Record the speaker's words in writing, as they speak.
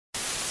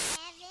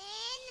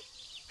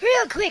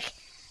real quick.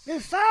 The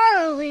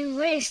following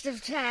waste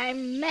of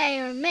time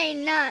may or may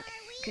not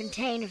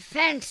contain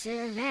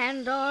offensive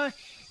and or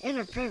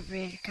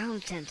inappropriate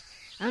content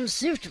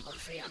unsuitable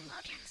for young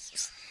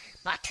audiences.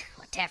 But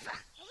whatever.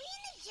 Are we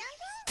in the jungle?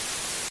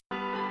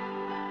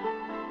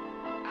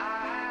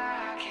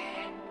 I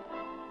can't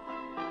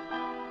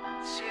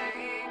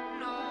say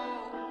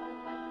no.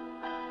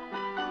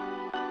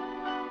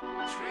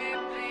 It's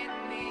ripping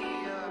me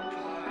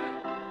apart.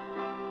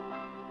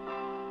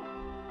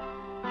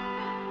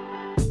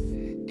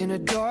 In a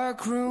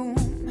dark room,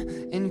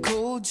 in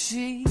cold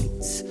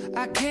sheets,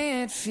 I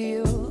can't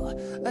feel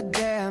a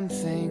damn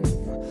thing.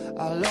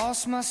 I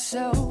lost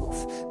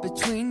myself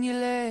between your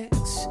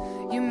legs.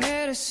 Your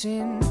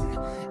medicine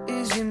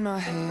is in my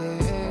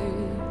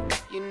head.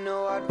 You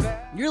know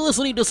I'd You're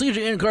listening to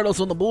CJ and Carlos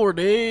on the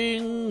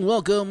Boarding.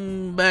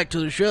 Welcome back to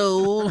the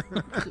show.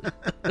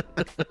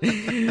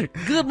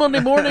 Good Monday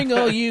morning,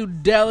 all you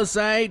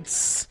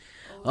Dallasites,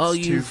 all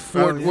you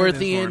Fort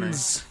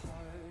Worthians.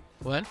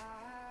 What?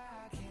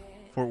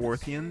 Fort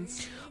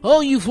Worthians?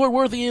 All you Fort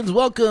Worthians,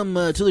 welcome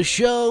to the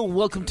show.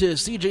 Welcome to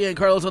CJ and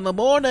Carlos on the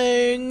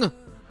Morning.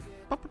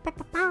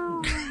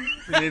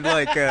 We need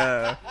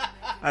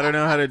I don't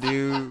know how to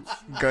do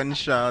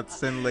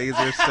gunshots and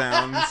laser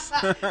sounds.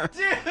 Dude,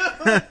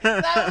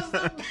 that was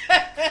the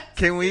best.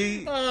 Can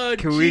we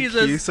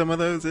cue some of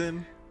those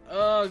in?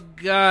 Oh,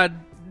 God.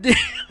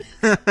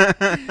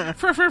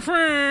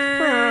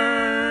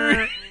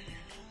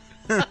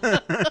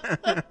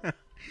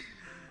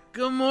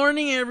 Good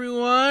morning,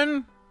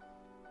 everyone.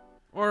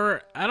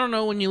 Or, I don't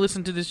know when you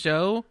listen to this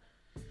show.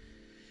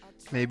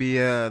 Maybe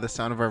the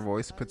sound of our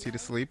voice puts you to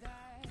sleep.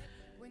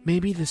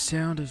 Maybe the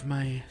sound of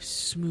my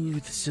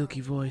smooth,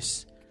 silky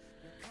voice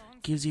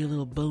gives you a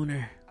little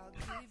boner.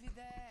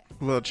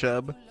 A little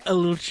chub. A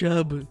little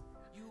chub.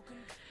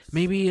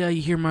 Maybe you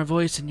hear my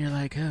voice and you're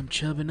like, I'm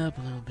chubbing up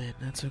a little bit.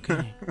 That's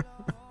okay.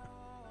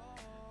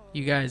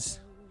 You guys,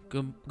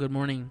 good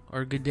morning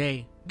or good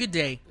day. Good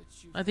day.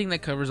 I think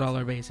that covers all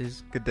our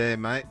bases. Good day,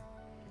 mate.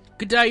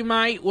 Good day,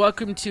 mate.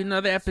 Welcome to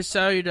another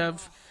episode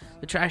of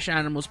the Trash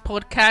Animals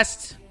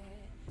podcast.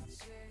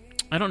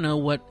 I don't know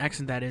what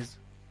accent that is.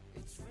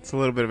 It's a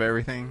little bit of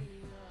everything.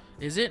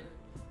 Is it?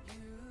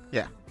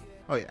 Yeah.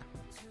 Oh, yeah.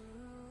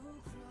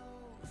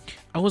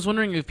 I was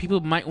wondering if people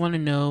might want to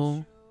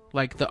know,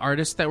 like, the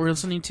artist that we're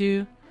listening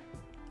to.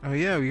 Oh,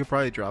 yeah. We could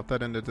probably drop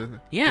that into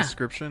the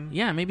description.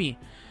 Yeah, maybe.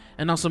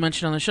 And also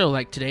mention on the show,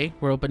 like today,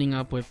 we're opening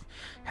up with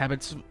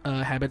Habits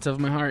of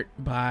My Heart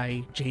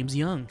by James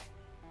Young.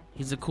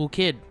 He's a cool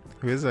kid.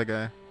 Who is that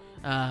guy?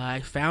 I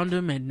found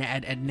him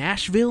at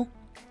Nashville.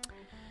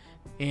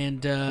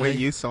 And wait,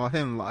 you saw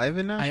him live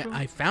in Nashville?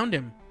 I found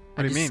him.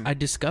 What do you mean? I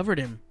discovered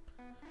him.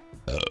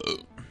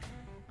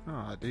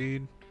 Aw,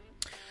 dude.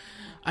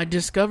 I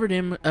discovered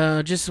him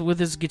just with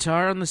his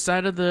guitar on the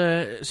side of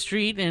the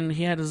street, and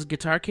he had his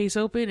guitar case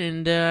open,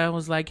 and I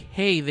was like,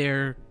 hey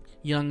there,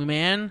 young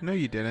man. No,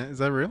 you didn't. Is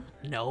that real?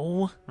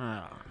 No.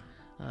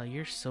 Oh.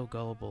 You're so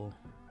gullible.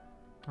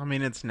 I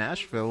mean, it's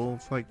Nashville.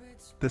 It's like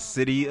the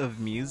city of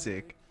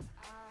music.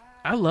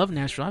 I love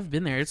Nashville. I've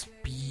been there. It's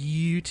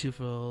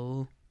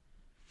beautiful.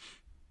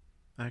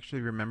 I actually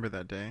remember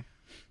that day.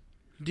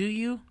 Do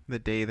you? The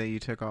day that you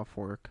took off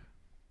work.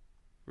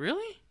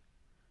 Really?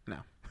 No.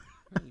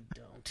 You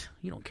don't.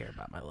 You don't care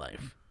about my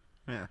life.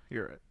 Yeah,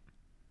 you're right.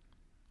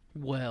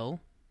 Well,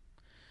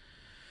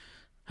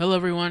 hello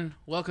everyone.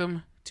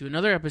 Welcome to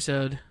another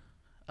episode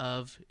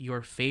of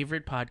your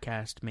favorite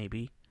podcast,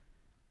 maybe,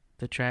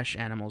 the Trash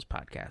Animals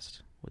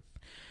podcast.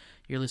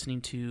 You're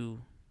listening to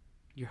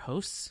your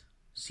hosts,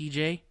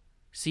 CJ,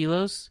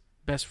 Silos,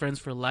 best friends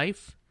for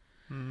life.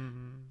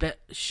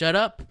 Shut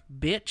up,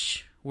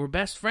 bitch. We're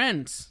best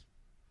friends.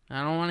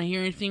 I don't want to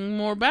hear anything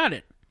more about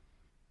it.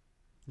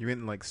 You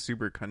went like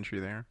super country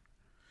there.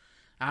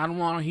 I don't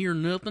want to hear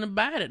nothing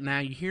about it now.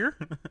 You hear?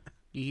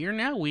 You hear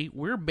now?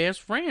 We're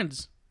best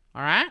friends.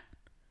 All right?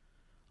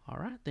 All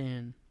right,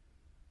 then.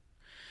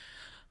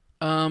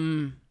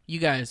 You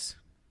guys,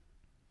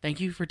 thank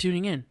you for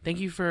tuning in. Thank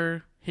you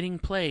for hitting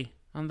play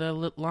on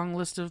the long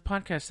list of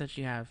podcasts that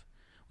you have.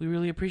 We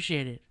really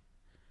appreciate it.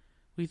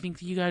 We think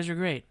that you guys are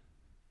great.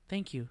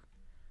 Thank you.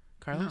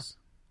 Carlos?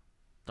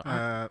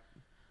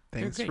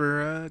 Thanks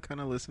for kind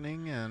of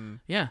listening and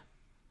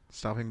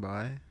stopping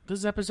by. This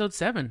is episode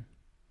 7.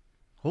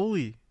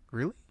 Holy,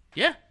 really?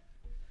 Yeah.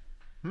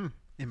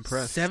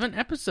 Impressed. 7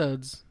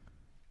 episodes.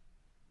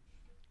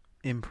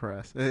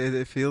 Impressed.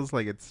 It feels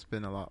like it's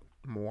been a lot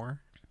more.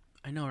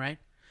 I know, right?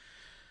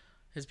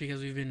 It's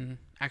because we've been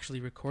actually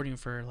recording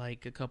for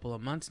like a couple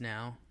of months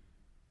now.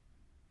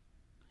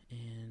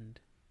 And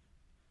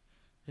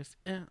that's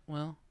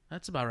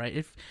about right.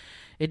 If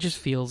it just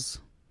feels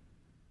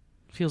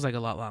like a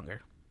lot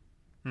longer.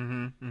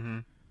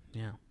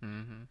 Yeah.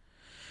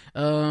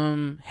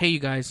 Hey, you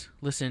guys,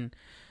 listen.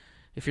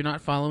 If you're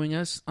not following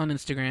us on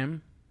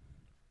Instagram,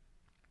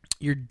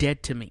 you're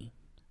dead to me.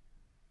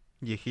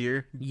 You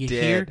hear? You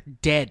hear?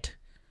 Dead.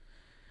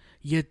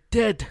 You're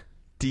dead.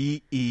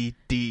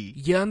 D-E-D.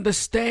 You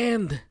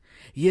understand?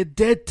 You're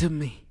dead to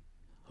me.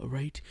 All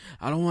right?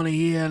 I don't want to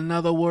hear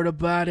another word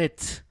about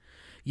it.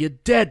 You're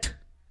dead.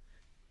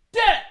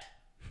 Dead!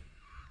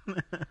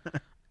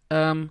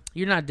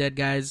 You're not dead,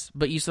 guys,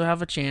 but you still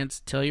have a chance.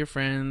 Tell your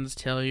friends,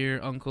 tell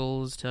your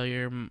uncles, tell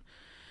your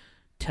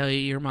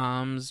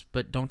moms,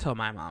 but don't tell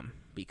my mom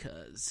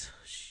because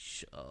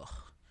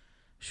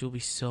she'll be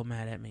so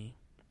mad at me.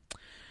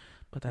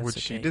 But that's Would okay.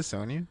 she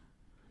disown you?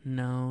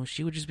 No,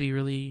 she would just be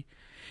really.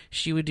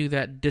 She would do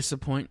that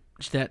disappointed,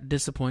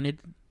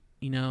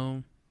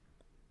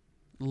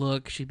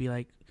 look. She'd be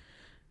like,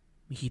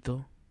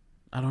 "Mijito,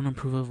 I don't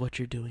approve of what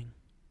you're doing."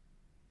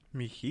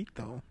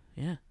 Mijito.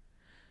 Yeah,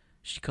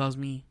 she calls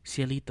me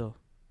Cielito.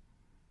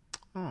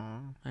 Aw.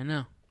 I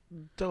know.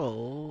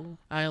 Dull.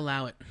 I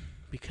allow it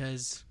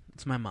because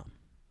it's my mom,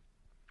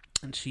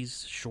 and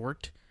she's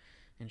short,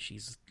 and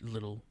she's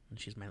little, and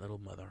she's my little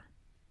mother.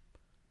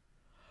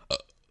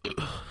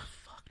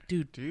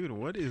 Dude,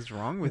 what is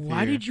wrong with you?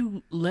 Why did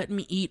you let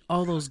me eat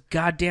all those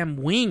goddamn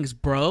wings,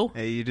 bro?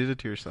 Hey, you did it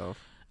to yourself.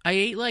 I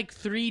ate like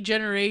 3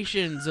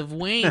 generations of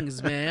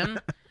wings,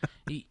 man.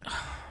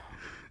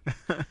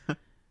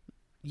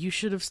 You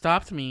should have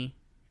stopped me.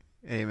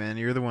 Hey, man,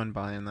 you're the one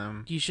buying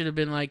them. You should have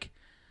been like,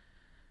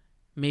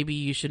 maybe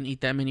you shouldn't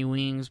eat that many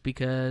wings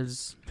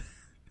because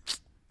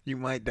You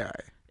might die.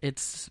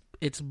 it's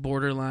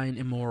borderline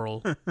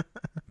immoral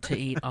to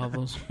eat all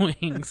those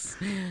wings.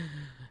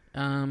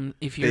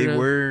 If They you're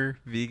were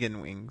vegan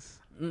wings.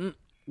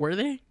 were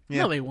they?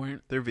 Yeah. No, they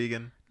weren't. They're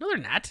vegan. No, they're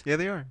not. Yeah,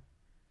 they are.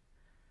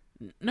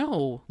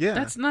 No, Yeah.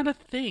 that's not a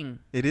thing.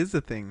 It is a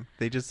thing.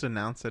 They just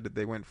announced that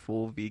they went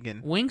full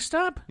vegan.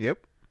 Wingstop?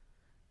 Yep.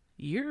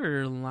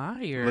 You're a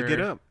liar. Look it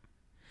up.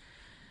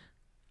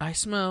 I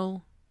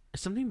smell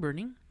something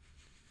burning.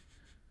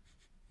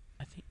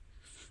 I think.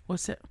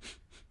 What's that?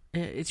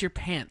 It's your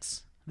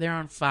pants. They're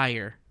on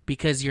fire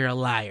because you're a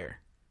liar.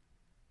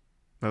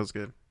 That was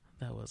good.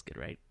 That was good,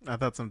 right? I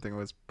thought something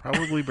was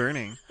probably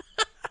burning.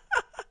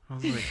 I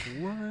was like,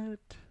 what?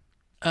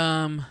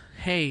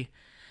 Hey,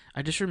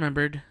 I just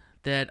remembered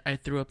that I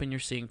threw up in your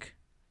sink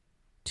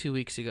 2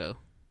 weeks ago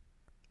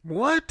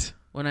What?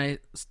 when I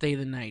stayed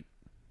the night.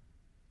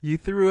 You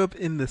threw up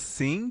in the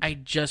sink? I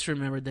just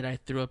remembered that I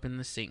threw up in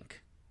the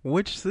sink.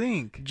 Which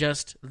sink?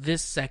 Just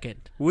this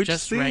second. Which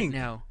just sink? right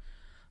now.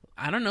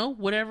 I don't know.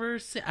 Whatever.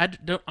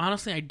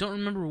 Honestly, I don't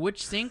remember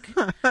which sink.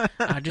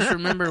 I just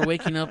remember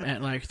waking up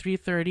at like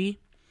 3:30,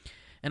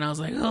 and I was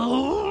like,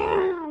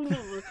 oh.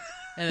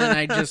 And then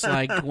I just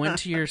like went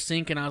to your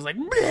sink, and I was like,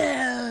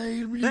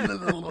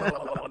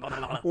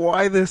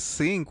 Why the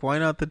sink? Why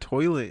not the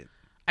toilet?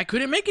 I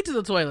couldn't make it to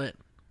the toilet.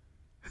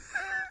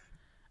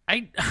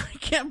 I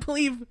can't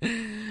believe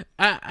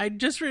I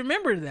just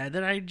remembered that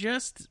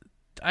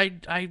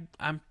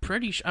I'm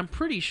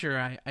pretty sure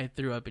I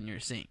threw up in your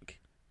sink.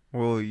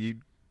 Well, you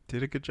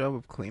did a good job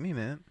of cleaning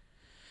it.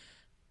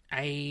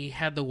 I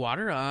had the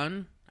water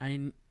on.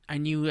 I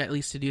knew at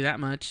least to do that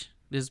much.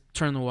 Just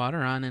turn the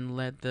water on and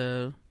let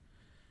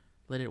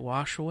it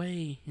wash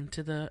away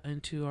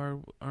into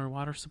our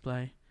water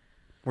supply.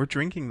 We're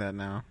drinking that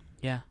now.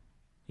 Yeah.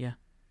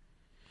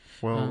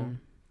 Well,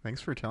 thanks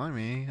for telling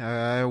me.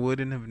 I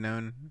wouldn't have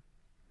known.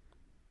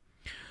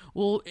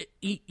 Well,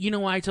 you know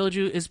why I told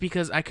you? It's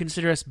because I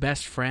consider us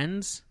best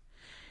friends.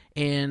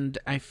 And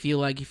I feel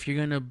like if you're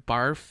going to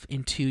barf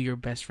into your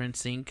best friend's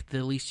sink,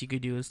 the least you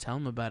could do is tell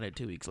him about it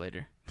 2 weeks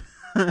later.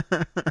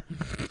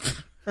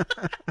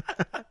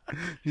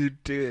 You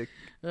dick.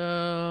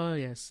 Oh,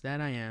 yes, that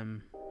I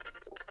am.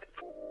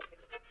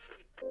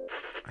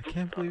 I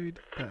can't believe you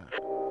did that.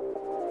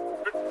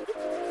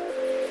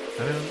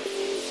 I don't...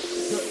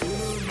 The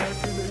inner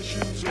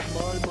machinations of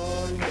my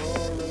mind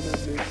are an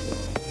enigma.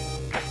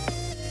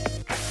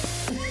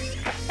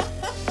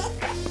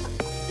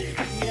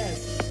 Yes.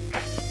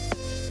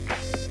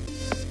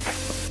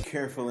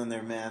 Careful in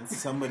there, man.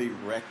 Somebody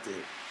wrecked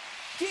it.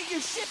 Get your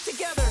shit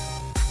together!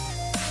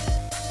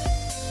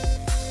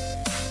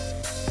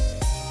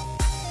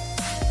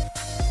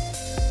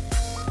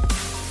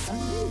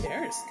 I'm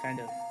embarrassed, kind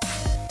of.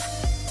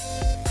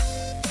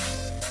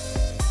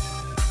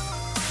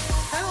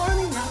 How are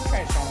they not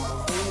trash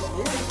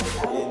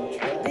animals?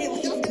 They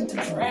live into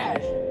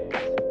trash.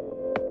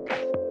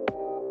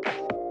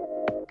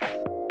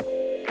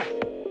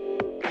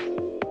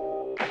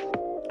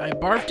 I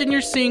barfed in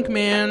your sink,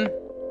 man.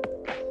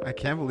 I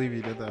can't believe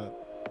you did that.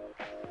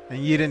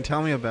 And you didn't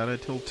tell me about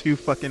it till 2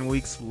 fucking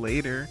weeks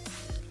later.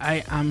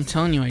 I'm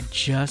telling you, I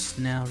just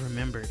now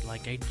remembered.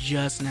 Like, I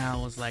just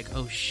now was like,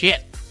 oh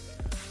shit.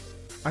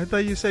 I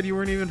thought you said you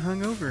weren't even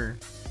hungover.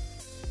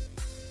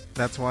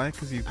 That's why?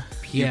 Because you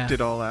puked Yeah.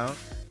 it all out?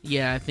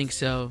 Yeah, I think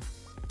so.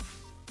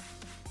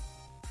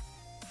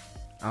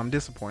 I'm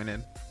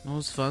disappointed. It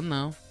was fun,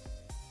 though.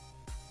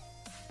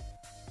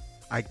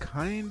 I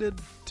kind of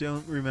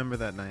don't remember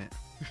that night.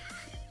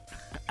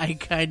 I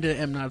kind of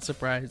am not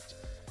surprised.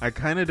 I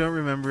kind of don't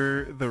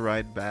remember the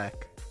ride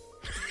back.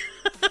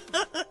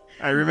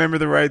 I remember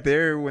the ride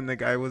there when the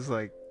guy was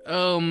like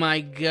Oh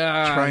my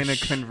gosh. trying to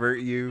convert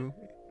you.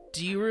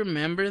 Do you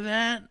remember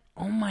that?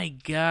 Oh my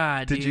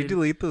god, Did you dude.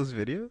 delete those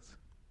videos?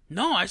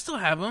 No, I still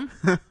have them.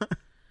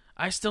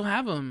 I still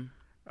have them.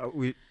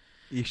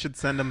 You should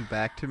send them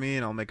back to me,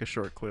 and I'll make a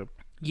short clip.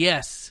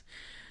 Yes.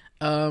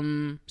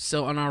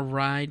 So on our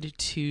ride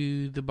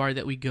to the bar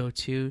that we go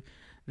to,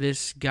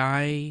 this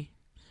guy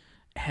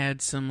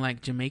had some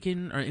like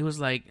Jamaican, or it was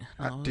like,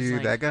 no, it was Dude,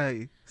 like- that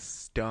guy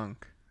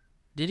stunk.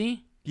 did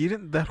he? You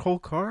didn't. That whole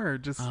car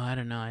just. Oh, I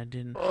don't know. I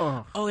didn't.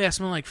 Oh. Oh yeah, it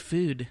smelled like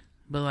food,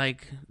 but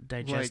like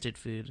digested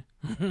food,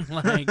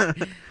 like fucking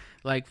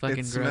It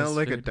gross smelled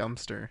like a food.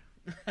 dumpster.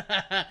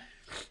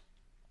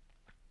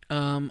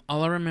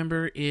 All I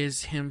remember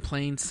is him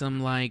playing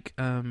some like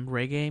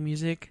reggae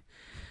music,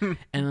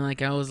 and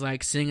like I was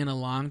like singing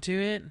along to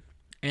it,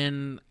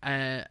 and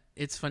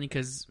it's funny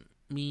because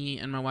me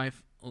and my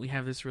wife, we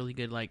have this really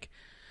good like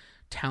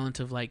talent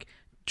of like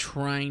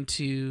trying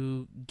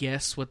to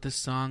guess what the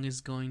song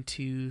is going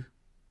to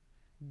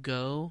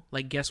go,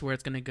 like guess where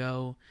it's gonna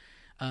go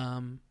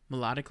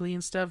melodically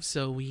and stuff,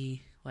 so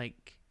we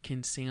like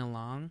can sing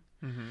along.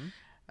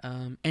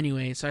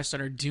 Anyway, so I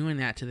started doing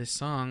that to this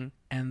song,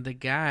 and the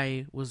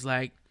guy was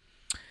like,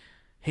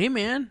 "Hey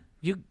man,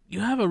 you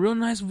have a real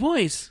nice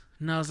voice."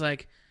 And I was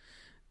like,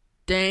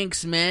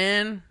 "Thanks,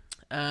 man.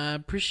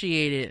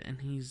 Appreciate it."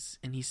 And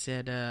he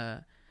said,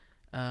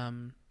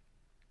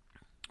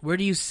 "Where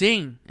do you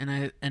sing?" And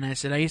I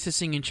said, "I used to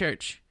sing in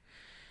church."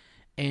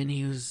 And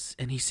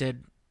he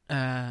said,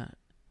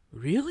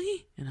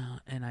 "Really?"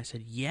 And I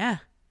said, "Yeah."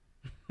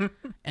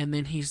 And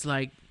then he's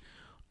like,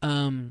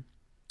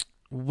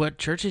 "What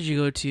church did you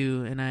go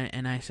to?" And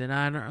I said,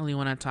 "I don't really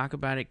want to talk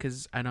about it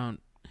because I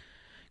don't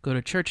go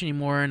to church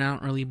anymore, and I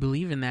don't really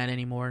believe in that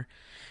anymore."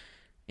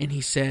 And he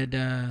said,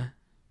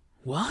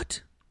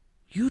 "What?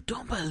 You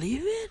don't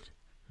believe it?"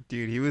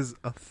 Dude, he was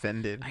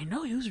offended. I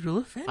know, he was real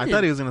offended. I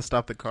thought he was gonna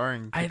stop the car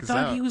and I kick us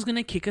thought out. he was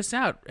gonna kick us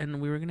out, and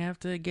we were gonna have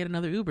to get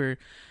another Uber.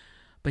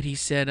 But he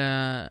said,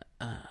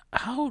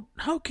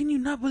 "How can you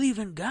not believe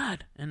in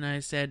God?" And I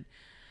said,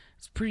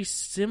 "It's pretty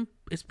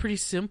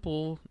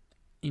simple,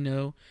 you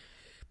know."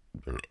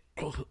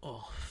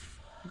 Oh.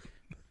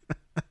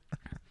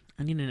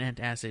 I need an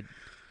antacid.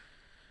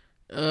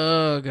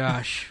 Oh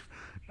gosh.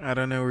 I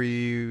don't know where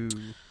you.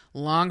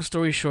 Long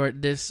story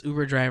short, this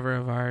Uber driver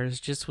of ours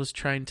just was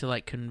trying to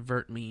like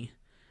convert me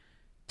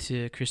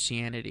to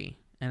Christianity,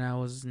 and I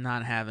was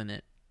not having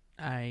it.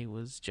 I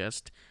was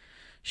just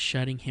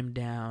shutting him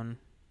down.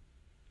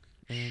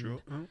 And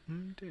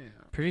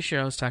pretty sure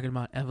I was talking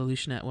about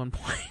evolution at one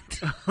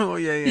point. Oh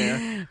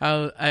yeah.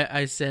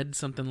 I said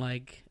something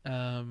like,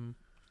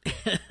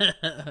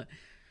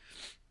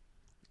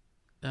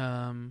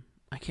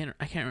 I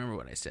can't remember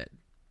what I said,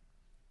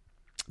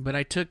 but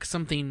I took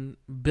something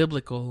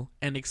biblical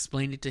and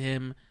explained it to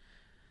him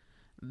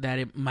that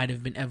it might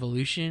have been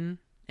evolution,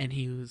 and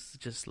he was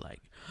just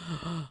like,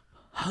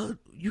 "How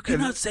you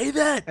cannot say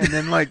that?" And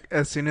then like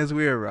as soon as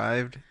we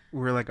arrived, we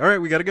were like, "All right,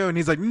 we gotta go." And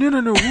he's like,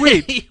 "No,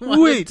 wait, He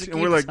wanted wait." to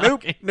And we're keep like,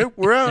 talking. "Nope,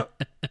 we're out."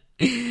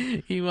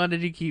 He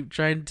wanted to keep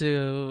trying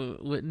to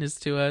witness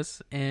to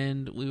us,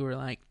 and we were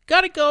like,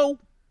 "Gotta go,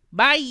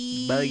 bye."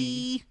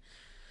 Bye.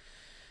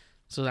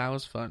 So that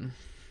was fun.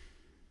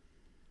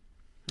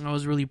 I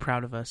was really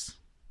proud of us.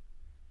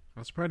 I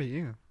was proud of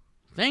you.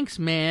 Thanks,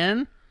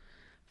 man.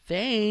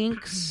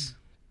 Thanks.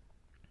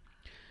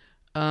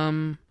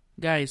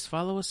 Guys,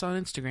 follow us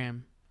on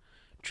Instagram.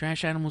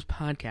 Trash Animals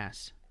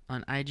Podcast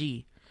on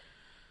IG.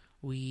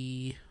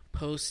 We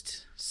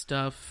post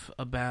stuff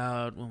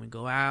about when we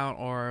go out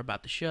or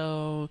about the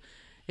show.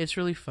 It's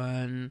really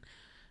fun.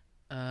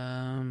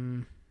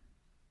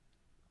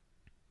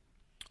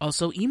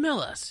 Also, email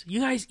us. You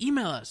guys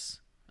email us,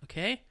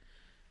 okay?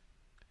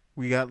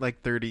 We got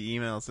like 30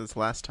 emails this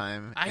last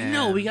time. I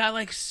know, we got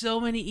like so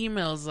many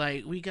emails.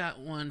 Like, we got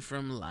one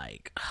from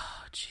like,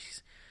 oh,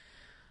 jeez,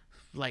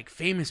 like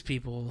famous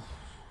people.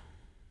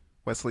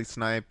 Wesley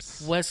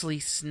Snipes. Wesley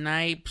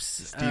Snipes,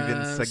 Steven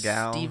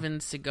Seagal. Steven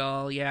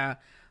Seagal, yeah,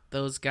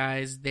 those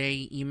guys.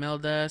 They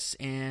emailed us,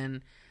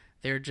 and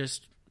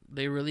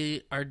they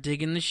really are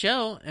digging the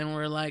show, and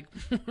we're like,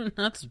 we're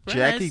not surprised.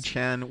 Jackie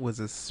Chan was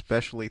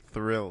especially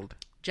thrilled.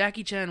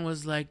 Jackie Chan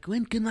was like,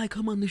 "When can I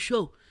come on the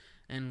show?"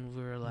 And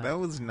we were like, That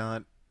was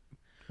not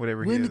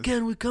whatever he "When is.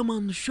 can we come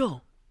on the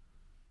show?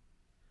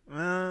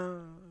 Uh,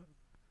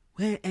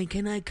 When and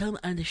can I come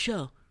on the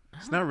show?"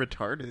 it's not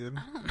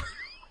retarded.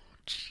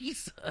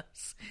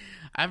 Jesus,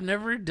 I've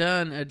never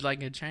done a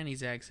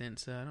Chinese accent,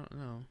 so I don't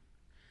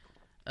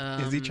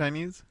know. Is he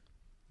Chinese?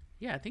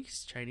 Yeah, I think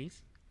he's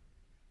Chinese.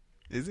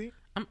 Is he?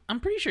 I'm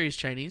pretty sure he's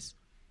Chinese.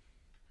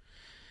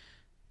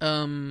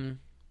 You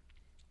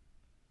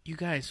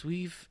guys,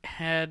 we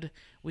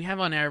have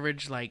on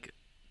average like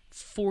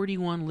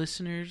 41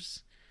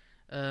 listeners.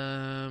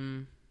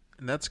 And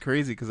that's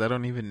crazy because I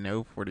don't even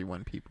know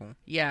 41 people.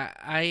 Yeah,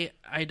 I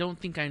don't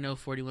think I know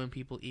 41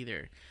 people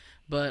either.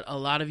 But a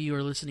lot of you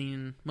are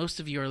listening.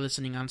 Most of you are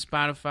listening on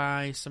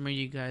Spotify. Some of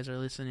you guys are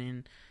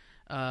listening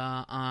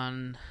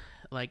on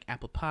like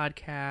Apple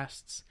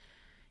Podcasts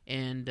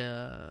and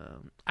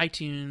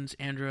iTunes,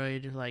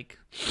 Android. Like,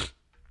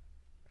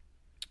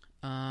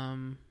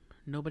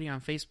 nobody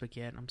on Facebook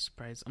yet. I'm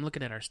surprised. I'm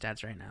looking at our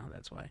stats right now.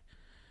 That's why.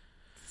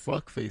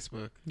 Fuck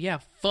Facebook. Yeah,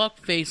 fuck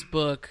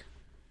Facebook.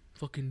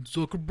 Fucking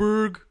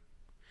Zuckerberg.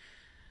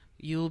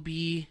 You'll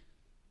be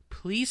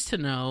pleased to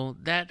know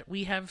that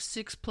we have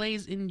 6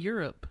 plays in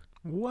Europe.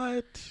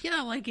 What?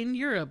 Yeah, like in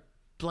Europe.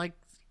 Like,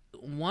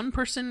 one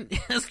person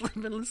has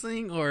been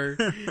listening, or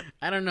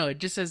I don't know. It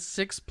just says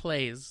 6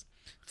 plays.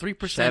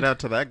 3%. Shout out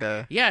to that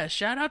guy. Yeah,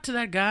 shout out to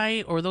that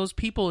guy or those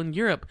people in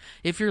Europe.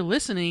 If you're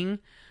listening,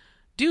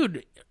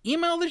 dude,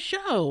 email the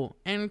show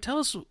and tell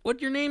us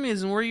what your name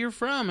is and where you're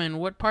from and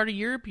what part of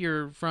Europe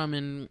you're from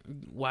and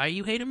why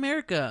you hate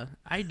America.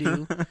 I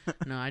do.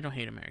 No, I don't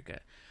hate America.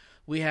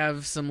 We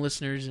have some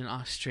listeners in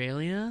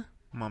Australia.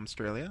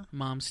 Momstralia.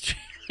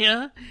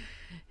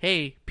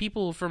 Hey,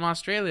 people from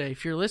Australia,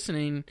 if you're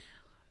listening,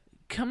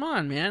 come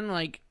on, man.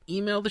 Like,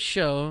 email the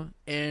show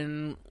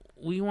and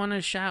we want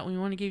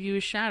to give you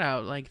a shout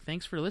out. Like,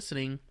 thanks for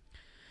listening.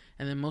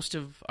 And then most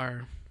of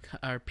our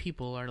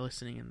people are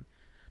listening in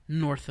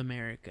North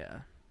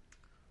America.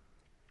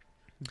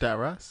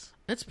 Dallas?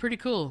 That's pretty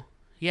cool.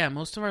 Yeah,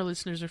 most of our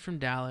listeners are from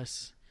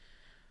Dallas,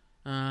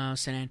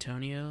 San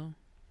Antonio,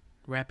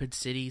 Rapid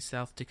City,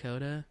 South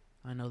Dakota.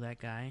 I know that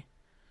guy.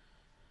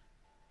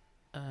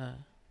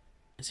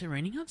 Is it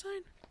raining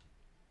outside?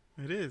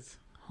 It is.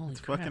 Holy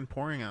It's crap. fucking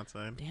pouring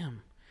outside.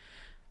 Damn.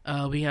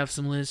 We have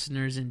some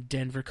listeners in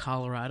Denver,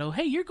 Colorado.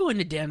 Hey, you're going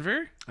to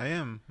Denver. I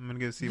am. I'm going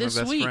to go see This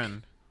my best week.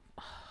 friend.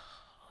 Oh,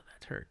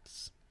 that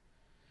hurts.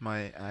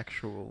 My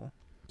actual...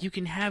 You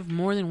can have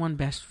more than one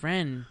best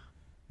friend.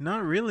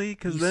 Not really,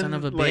 because You then son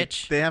of a like,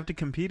 bitch. they have to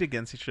compete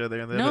against each other. They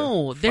have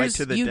No, to fight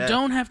to the you death.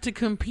 don't have to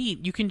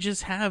compete. You can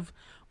just have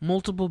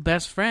multiple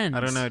best friends. I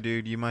don't know,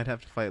 dude. You might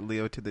have to fight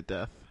Leo to the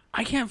death.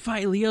 I can't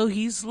fight Leo.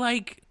 He's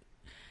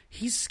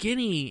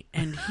skinny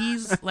and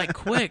he's like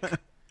quick.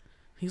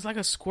 He's like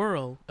a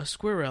squirrel. A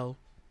squirrel?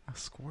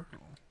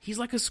 He's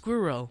like a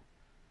squirrel.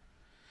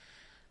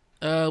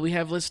 We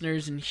have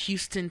listeners in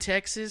Houston,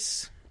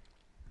 Texas.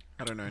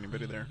 I don't know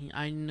anybody there.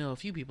 I know a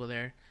few people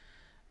there.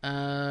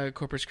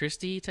 Corpus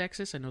Christi,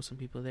 Texas. I know some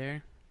people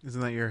there.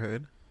 Isn't that your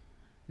hood?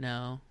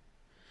 No.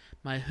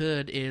 My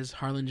hood is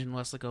Harlingen,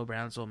 Weslaco,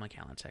 Brownsville,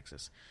 McAllen,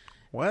 Texas.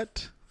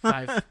 What?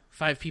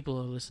 5 people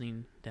are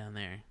listening down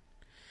there.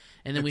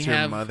 And then It's we your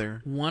have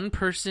mother. one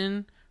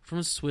person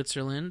from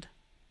Switzerland.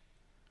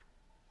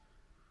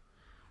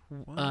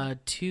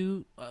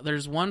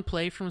 There's one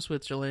play from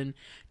Switzerland,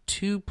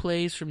 2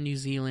 plays from New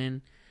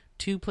Zealand,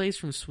 2 plays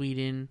from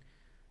Sweden,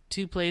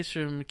 2 plays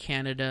from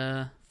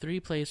Canada,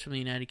 3 plays from the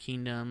United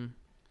Kingdom.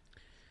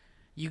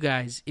 You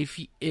guys, if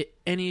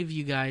any of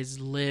you guys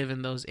live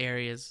in those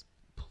areas,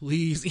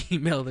 please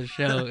email the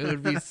show. It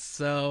would be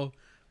so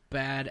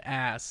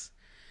badass.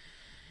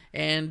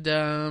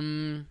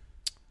 And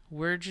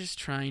we're just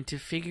trying to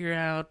figure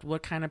out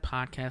what kind of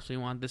podcast we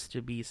want this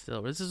to be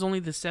still. This is only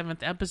the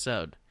 7th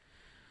episode.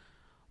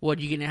 What,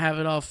 you gonna have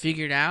it all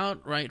figured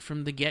out right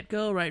from the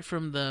get-go? Right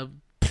from the...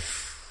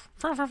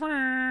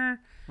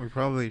 We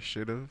probably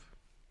should have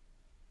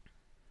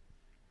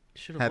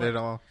had it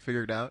all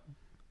figured out.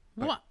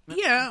 What?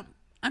 Yeah,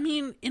 I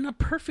mean, in a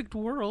perfect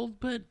world,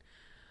 but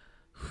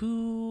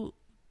who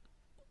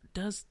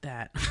does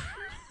that?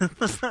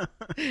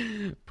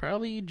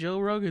 Probably Joe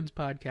Rogan's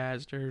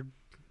podcast or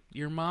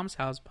Your Mom's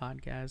House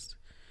podcast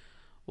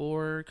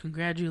or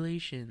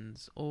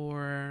Congratulations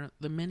or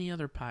the many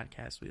other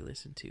podcasts we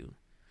listen to.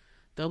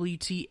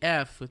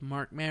 WTF with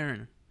Mark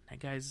Maron. That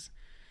guy's...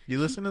 You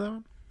listen to that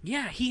one?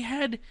 Yeah, he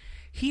had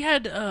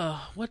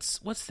what's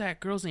that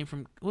girl's name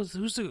from who's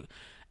the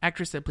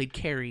actress that played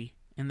Carrie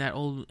in the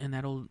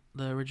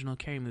original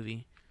Carrie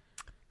movie?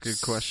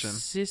 Good question.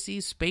 Sissy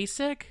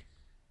Spacek?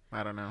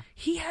 I don't know.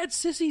 He had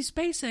Sissy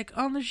Spacek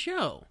on the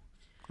show.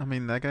 I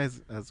mean, that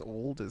guy's as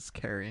old as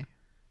Carrie.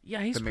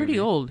 Yeah, he's The pretty movie.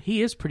 old.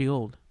 He is pretty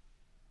old.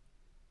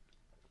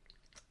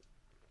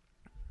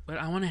 But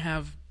I want to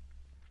have...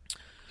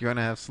 You want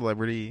to have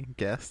celebrity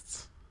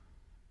guests?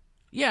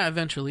 Yeah,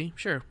 eventually.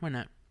 Sure, why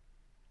not?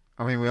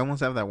 I mean, we almost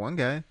have that one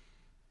guy.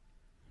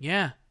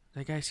 Yeah,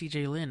 that guy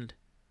CJ Lind.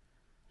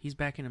 He's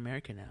back in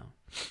America now.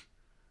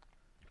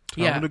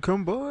 Tell him to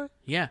come by.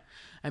 Yeah,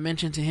 I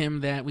mentioned to him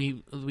that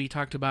we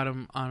talked about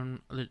him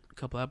on a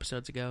couple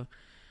episodes ago,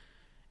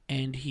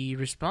 and he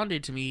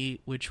responded to me,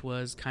 which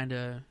was kind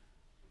of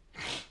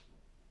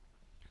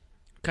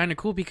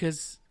cool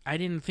because I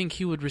didn't think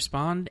he would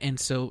respond,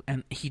 and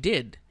he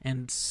did,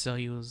 and so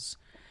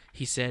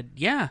he said,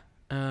 yeah.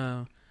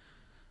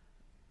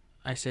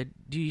 I said,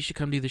 dude, you should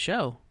come do the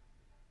show,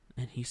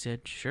 and he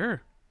said,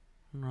 sure,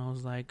 and I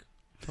was like,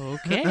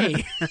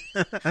 okay.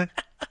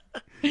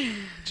 Did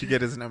you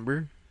get his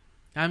number?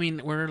 I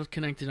mean, we're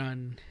connected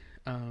on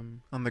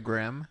the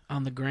gram?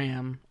 on the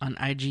gram, on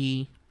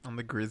IG, On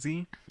the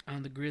Grizzy?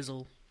 on the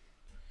Grizzle.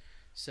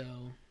 So,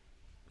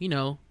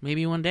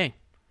 maybe one day.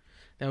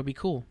 That would be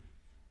cool.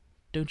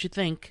 Don't you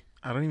think?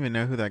 I don't even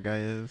know who that guy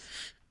is.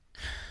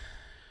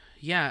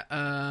 Yeah,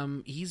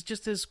 he's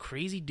just this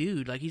crazy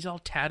dude. Like, he's all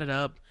tatted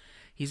up.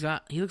 He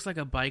looks like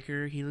a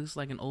biker. He looks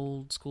like an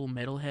old school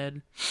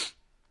metalhead.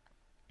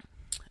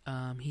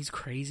 He's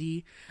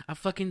crazy. I've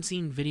fucking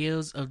seen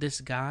videos of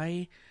this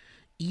guy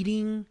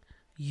eating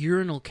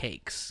urinal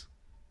cakes.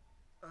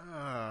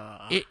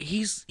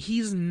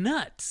 He's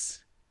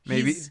nuts.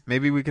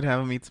 Maybe we could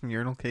have him eat some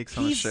urinal cakes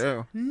on the He's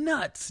show.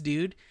 nuts,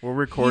 dude. We'll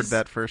record He's-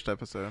 that first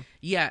episode.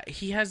 Yeah,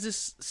 he has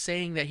this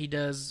saying that he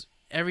does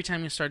every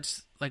time he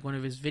starts like one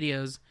of his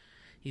videos.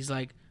 He's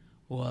like,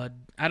 "What?"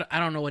 I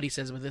don't know what he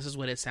says, but this is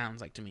what it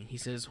sounds like to me. He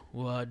says,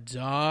 "What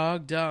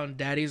dog?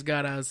 Daddy's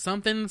got a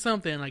something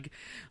like,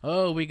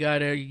 oh, we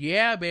got a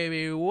yeah,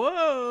 baby,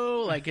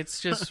 whoa!" Like it's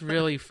just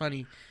really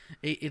funny.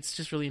 It's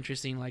just really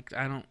interesting. Like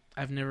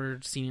I've never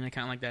seen an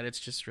account like that. It's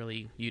just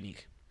really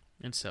unique,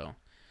 and so.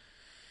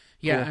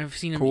 Yeah, Cool. I've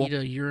seen him Cool. eat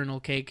a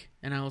urinal cake,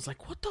 and I was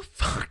like, "What the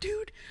fuck,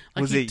 dude?"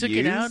 Like Was he it took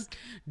it out, used?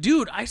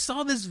 dude. I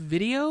saw this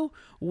video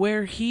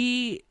where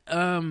he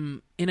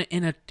in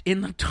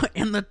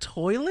the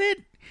toilet,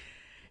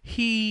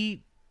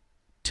 he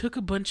took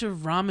a bunch of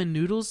ramen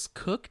noodles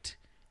cooked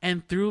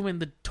and threw them in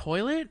the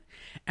toilet,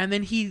 and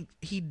then he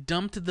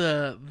dumped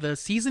the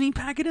seasoning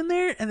packet in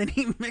there, and then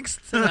he mixed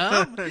it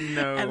up,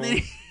 No. and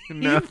then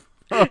No. he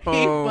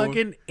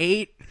fucking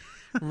ate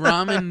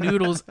ramen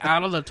noodles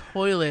out of the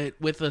toilet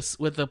with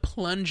a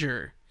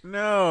plunger.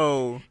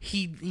 No.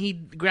 He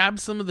grabbed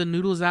some of the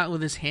noodles out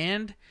with his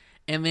hand,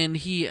 and then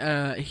he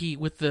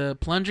with the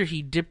plunger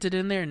he dipped it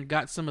in there and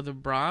got some of the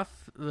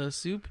broth, the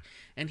soup,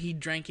 and he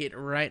drank it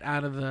right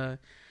out of the.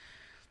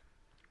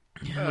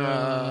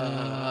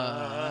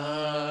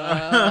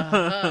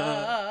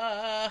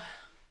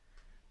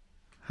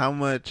 How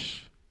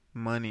much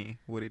money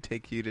would it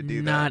take you to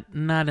do that?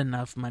 Not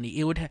enough money.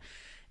 It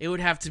would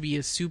have to be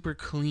a super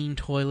clean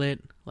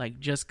toilet, like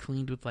just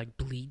cleaned with like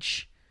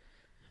bleach.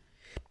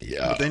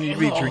 But then you'd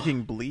be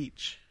drinking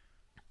bleach.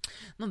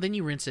 No, then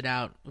you rinse it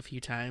out a few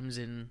times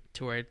and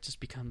to where it just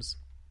becomes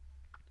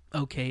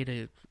okay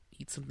to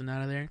eat something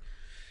out of there.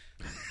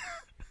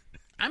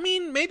 I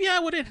mean, maybe I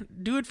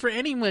wouldn't do it for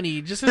any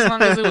money, just as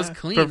long as it was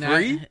clean. For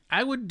free?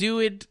 I would do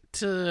it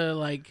to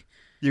like,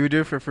 You would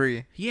do it for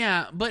free.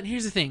 yeah. But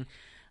here's the thing: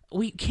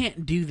 we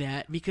can't do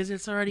that because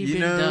it's already You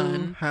been know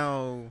done.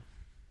 how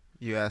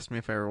you asked me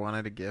if I ever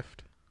wanted a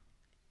gift?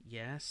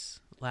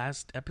 Yes,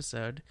 last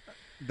episode,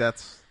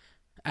 That's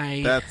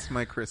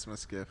my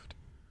Christmas gift.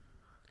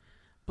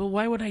 But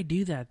why would I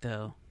do that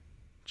though?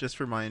 Just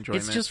for my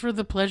enjoyment. It's just for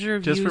the pleasure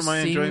of Just you for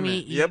my seeing me enjoyment.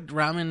 eat Yep.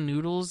 ramen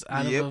noodles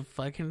out Yep. of a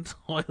fucking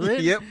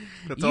toilet. Yep.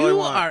 That's all I You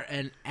want. are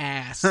an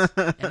ass,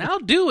 and I'll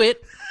do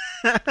it.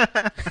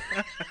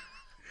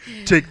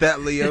 Take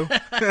that, Leo.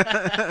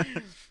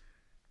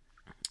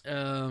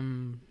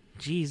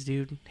 Jeez,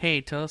 dude.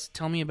 Hey,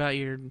 tell me about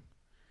your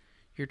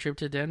trip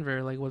to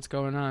Denver. Like, what's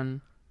going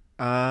on?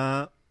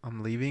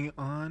 I'm leaving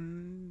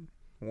on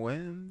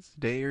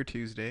Wednesday or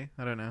Tuesday.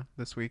 I don't know.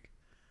 This week.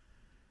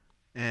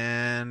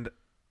 And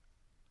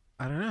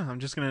I don't know. I'm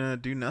just gonna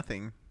do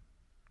nothing.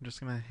 I'm just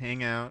gonna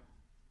hang out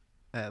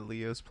at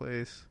Leo's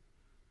place.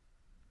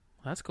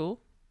 That's cool.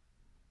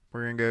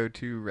 We're gonna go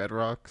to Red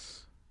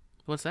Rocks.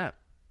 What's that?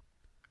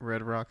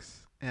 Red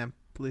Rocks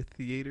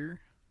Amphitheater.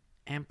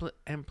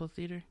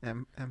 Amphitheater?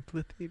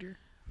 Amphitheater.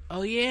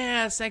 Oh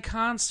yeah, it's that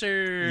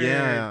concert.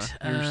 Yeah,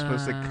 you were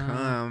supposed to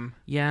come.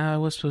 Yeah, I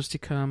was supposed to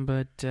come,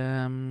 but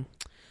I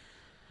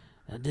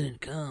didn't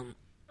come.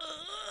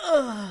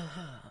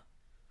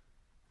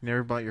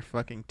 Never bought your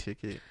fucking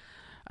ticket.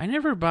 I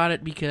never bought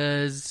it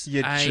because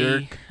You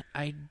jerk.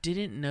 I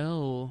didn't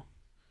know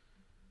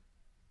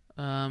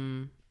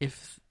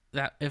if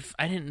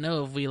I didn't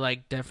know if we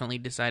like definitely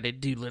decided,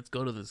 dude, let's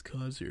go to this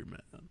concert,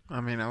 man. I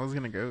mean, I was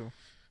gonna go.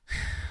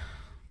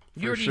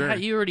 You For sure.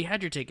 you already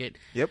had your ticket.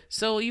 Yep.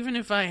 So even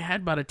if I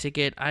had bought a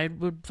ticket, I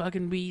would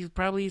fucking be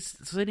probably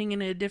sitting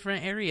in a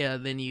different area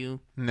than you.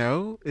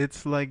 No,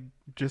 it's like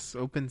just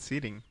open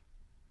seating.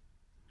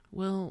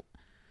 Well,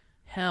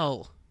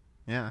 hell,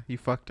 Yeah, you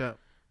fucked up.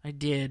 I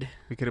did.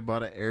 We could have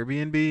bought an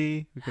Airbnb.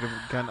 We could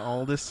have gotten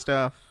all this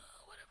stuff.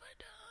 What have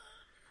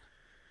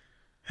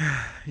I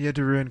done? You had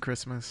to ruin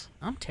Christmas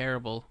I'm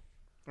terrible.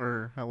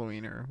 or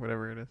Halloween or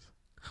whatever it is.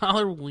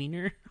 Holler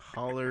wiener.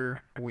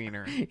 Holler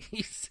wiener.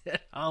 He said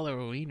holler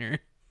wiener.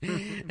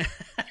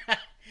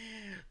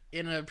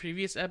 In a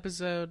previous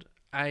episode,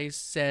 I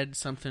said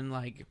something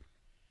like,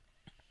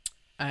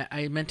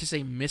 I meant to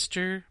say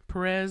Mr.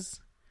 Perez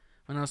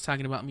when I was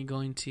talking about me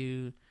going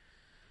to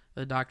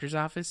the doctor's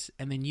office,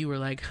 and then you were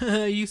like,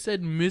 you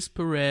said Miss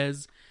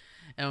Perez.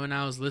 And when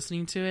I was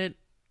listening to it,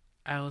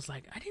 I was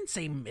like, I didn't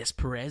say Miss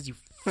Perez, you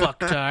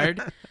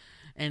fucktard.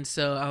 And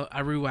so I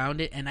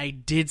rewound it, and I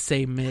did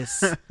say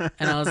Miss.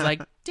 And I was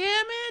like,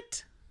 damn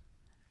it.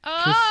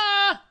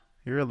 Ah!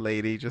 You're a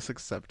lady. Just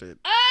accept it.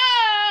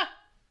 Ah!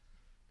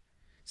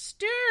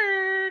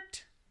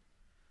 Sturt!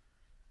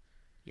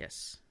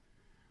 Yes.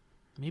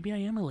 Maybe I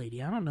am a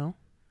lady. I don't know.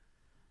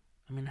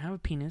 I mean, I have a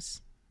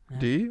penis.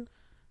 Do you?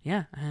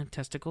 Yeah, I have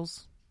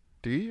testicles.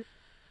 Do you?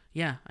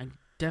 Yeah, I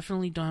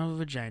definitely don't have a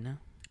vagina.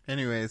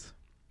 Anyways.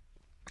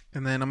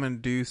 And then I'm going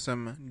to do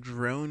some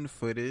drone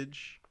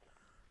footage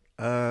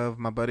of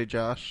my buddy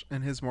Josh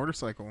and his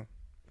motorcycle.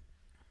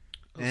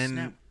 Oh, and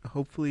snap.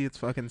 hopefully it's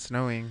fucking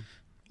snowing.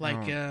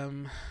 Like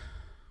going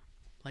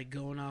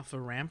off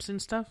of ramps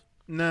and stuff?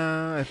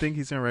 No, I think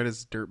he's gonna ride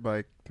his dirt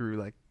bike through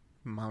like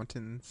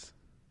mountains.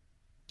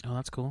 Oh,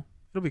 that's cool.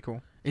 It'll be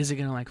cool. Is it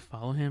gonna like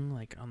follow him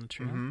like on the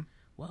trail? Mm-hmm.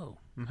 Whoa.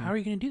 Mhm. How are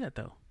you gonna do that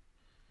though?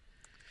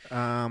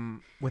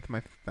 With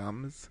my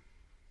thumbs.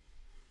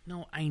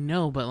 No, I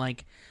know, but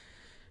like,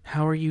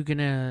 how are you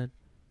gonna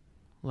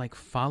like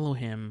follow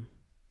him?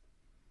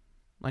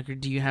 Like, or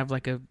do you have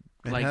like a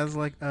It like? has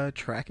like a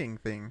tracking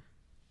thing.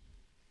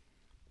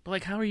 But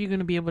like, how are you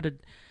gonna be able to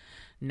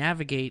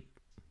navigate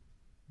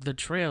the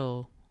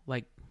trail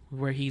like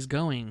where he's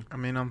going? I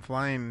mean, I'm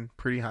flying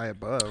pretty high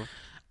above.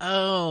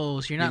 Oh,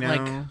 so you're not You know,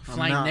 like I'm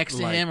flying not, next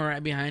to like- him or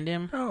right behind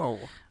him? No.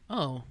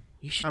 Oh,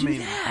 you should I do mean-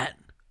 that.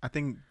 I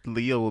think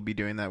Leo will be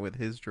doing that with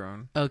his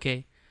drone.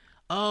 Okay.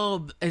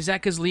 Oh, is that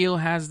because Leo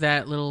has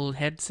that little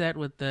headset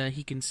with the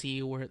he can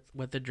see what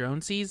the drone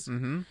sees?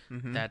 Mm-hmm.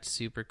 Mm-hmm. That's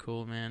super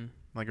cool, man.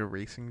 Like a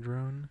racing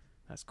drone.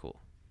 That's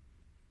cool.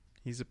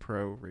 He's a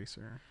pro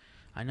racer.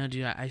 I know,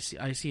 dude. I see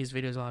his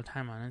videos all the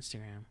time on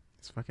Instagram.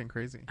 It's fucking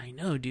crazy. I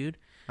know, dude.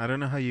 I don't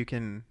know how you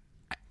can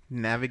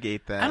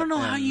navigate that. I don't know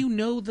how and- you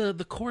know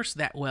the course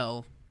that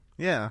well.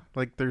 Yeah,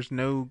 like there's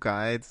no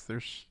guides.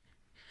 There's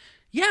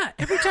Yeah,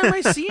 every time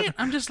I see it,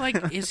 I'm just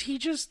like,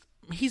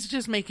 he's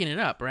just making it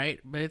up, right?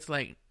 But it's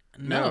like,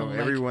 no, like,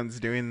 everyone's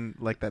doing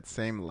like that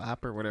same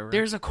lap or whatever.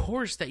 there's a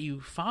course that you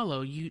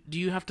follow. Do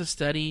you have to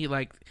study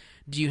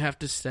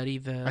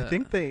the? I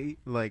think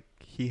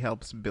he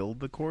helps build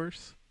the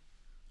course,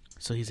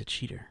 so. He's a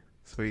cheater.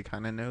 so he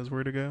kind of knows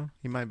where to go.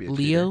 He might be a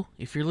Leo, cheater.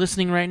 if you're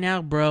listening right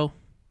now, bro,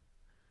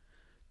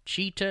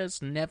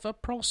 cheetahs never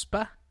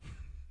prosper.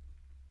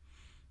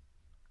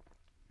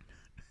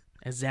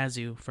 As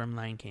Zazu from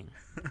Lion King.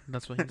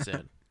 That's what he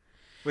said.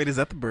 Wait, is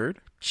that the bird?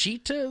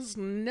 Cheetahs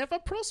never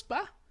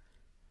prosper.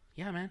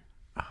 Yeah, man.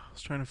 I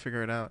was trying to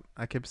figure it out.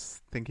 I kept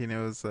thinking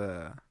it was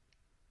The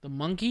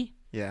monkey?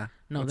 yeah.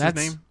 No, What's that's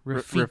his name?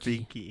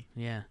 Rafiki. Rafiki.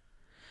 Yeah.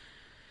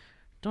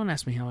 Don't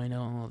ask me how I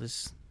know all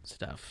this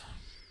stuff.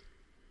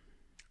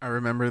 I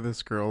remember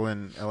this girl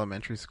in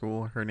elementary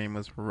school. Her name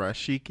was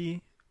Rashiki,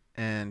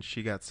 and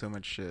she got so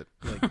much shit.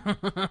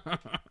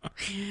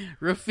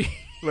 Rafiki.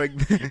 Like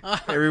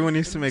everyone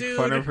used to make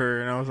fun Dude. of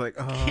her, and I was like,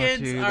 "Oh,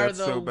 Kids dude, are that's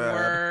the so bad."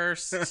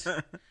 worst.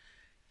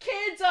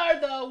 Kids are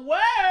the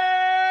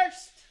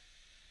worst.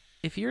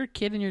 If you're a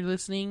kid and you're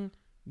listening,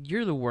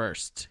 you're the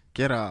worst.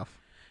 Get off.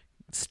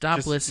 Stop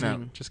Just- listening.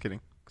 No, just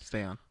kidding.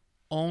 Stay on.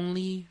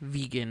 Only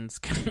vegans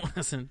can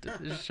listen to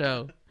this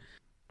show.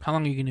 How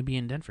long are you going to be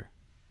in Denver?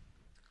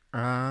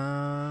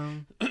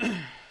 I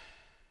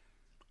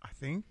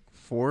think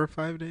 4 or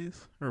 5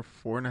 days, or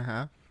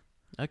 4.5.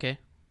 Okay.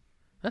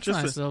 That's Just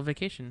a nice a- little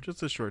vacation.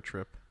 Just a short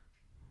trip.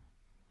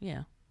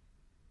 Yeah.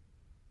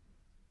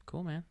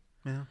 Cool, man.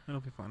 Yeah,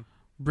 it'll be fun.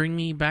 Bring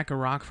me back a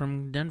rock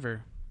from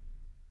Denver.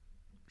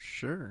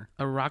 Sure.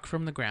 A rock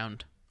from the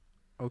ground.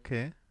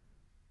 Okay.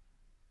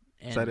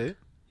 And Is that it?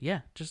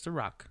 Yeah, just a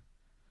rock.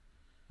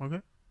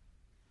 Okay.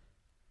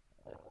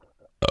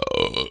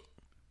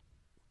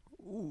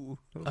 Ooh,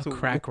 that was A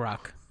crack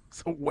rock.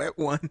 It's a wet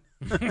one.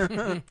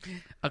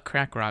 A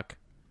crack rock.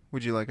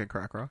 Would you like a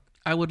crack rock?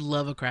 I would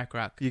love a crack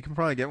rock. You can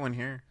probably get one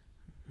here.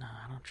 No,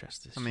 I don't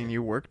trust this I mean, shit.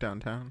 you work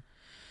downtown.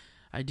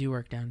 I do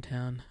work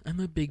downtown. I'm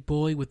a big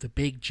boy with a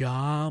big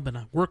job, and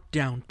I work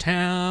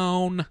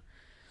downtown.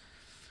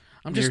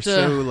 I'm You're just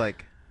so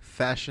like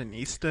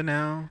fashionista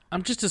now.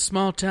 I'm just a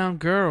small town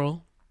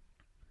girl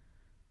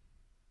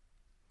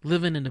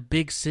living in a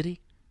big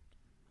city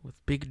with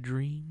big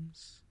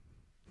dreams,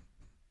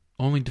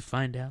 only to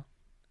find out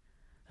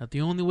that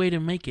the only way to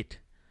make it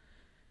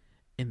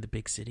in the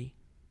big city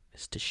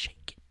is to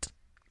shake it.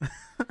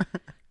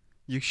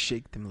 You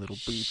shake them little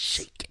boots.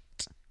 Shake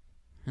it.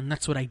 And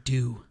that's what I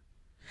do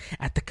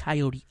at the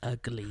Coyote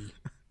Ugly.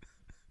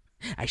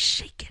 I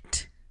shake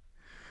it.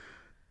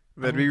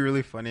 That'd be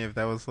really funny if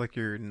that was like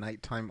your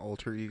nighttime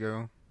alter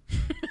ego,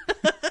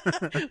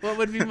 What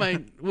would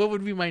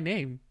be my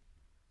name?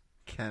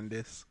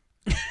 Candace.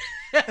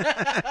 Gross.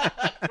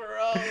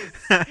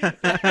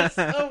 That's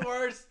the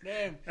worst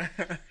name.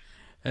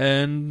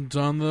 And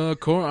on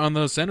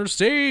the center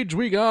stage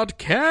we got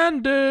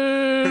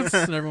Candace,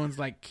 and everyone's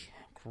like,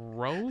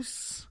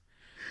 "Gross.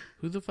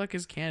 Who the fuck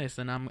is Candace?"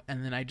 And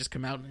then I just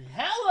come out and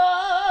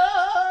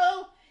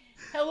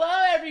hello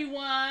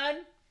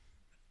everyone.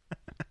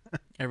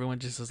 Everyone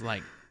just is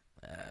like,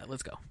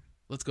 "Let's go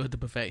hit the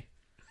buffet."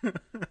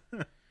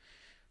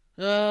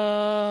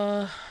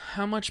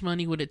 How much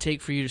money would it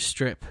take for you to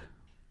strip?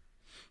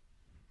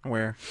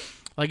 Where?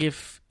 Like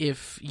if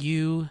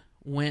you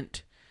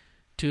went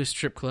to a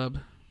strip club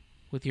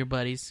with your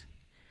buddies,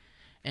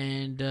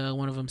 and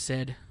one of them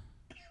said,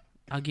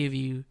 "I'll give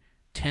you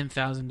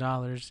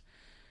 $10,000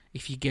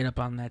 if you get up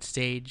on that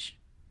stage,"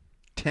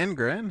 10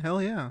 grand?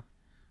 Hell yeah.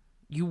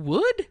 you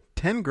would?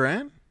 10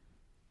 grand?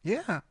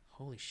 Yeah.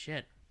 Holy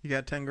shit! You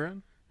got 10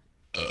 grand?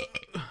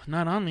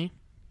 Not on me.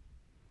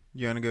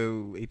 You want to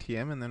go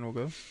ATM and then we'll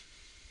go?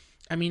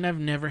 I mean, I've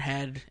never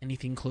had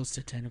anything close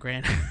to 10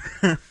 grand.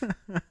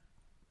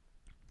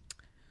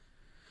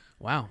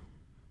 Wow.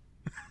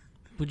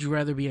 Would you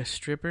rather be a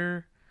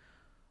stripper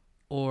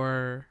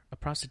or a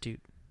prostitute?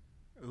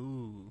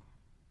 Ooh.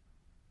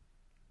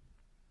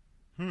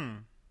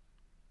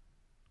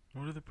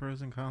 What are the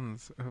pros and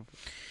cons of...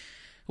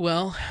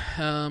 Well,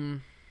 I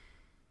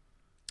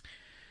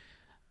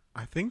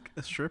think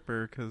a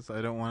stripper, because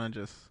I don't want to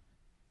just...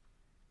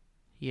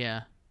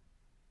 yeah.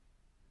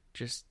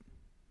 Just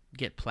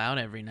get plowed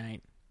every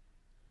night.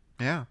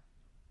 Yeah.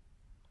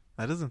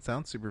 That doesn't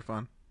sound super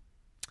fun.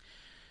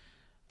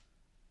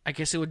 I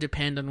guess it would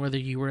depend on whether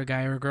you were a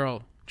guy or a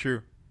girl.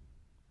 True.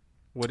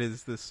 What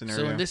is this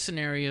scenario? So in this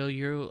scenario,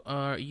 you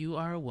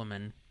are a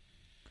woman,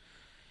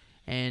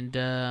 and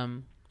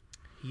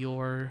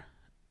your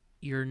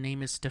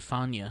name is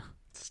Stefania.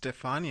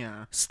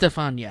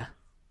 Stefania.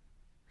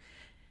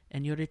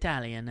 And you're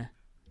Italian.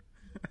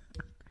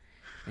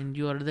 And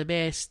you're the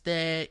best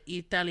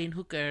Italian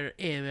hooker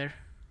ever.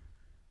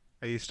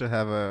 I used to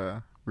have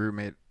a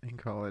roommate in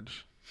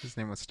college. His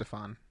name was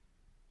Stefan.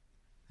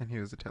 And he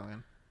was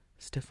Italian.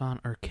 Stefan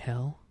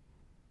Urkel?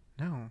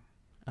 No.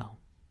 Oh.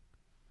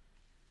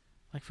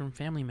 Like from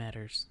Family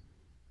Matters.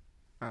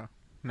 Oh,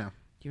 no. Do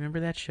you remember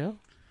that show?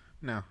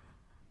 No.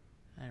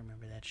 I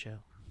remember that show.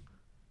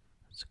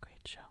 It's a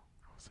great show.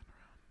 I wasn't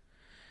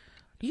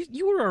around.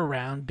 You were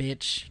around,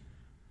 bitch.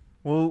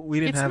 Well, we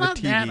didn't It's have a not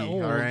that TV,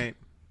 old. all right?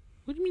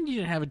 What do you mean you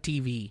didn't have a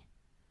TV?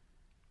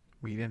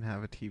 We didn't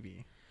have a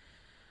TV.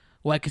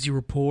 Why, because you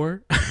were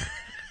poor?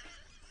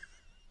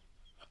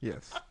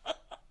 Yes.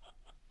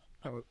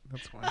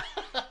 That's why.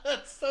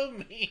 That's so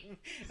mean.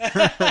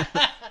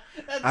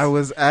 I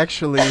was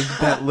actually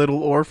that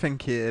little orphan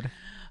kid.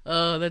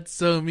 Oh, that's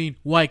so mean.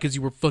 Why, because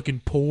you were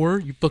fucking poor?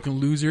 You fucking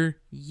loser?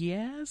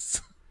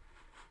 Yes.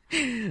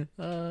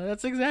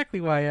 That's exactly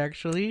why,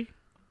 actually.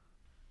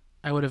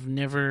 I would have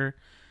never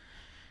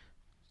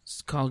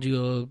called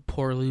you a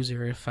poor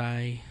loser if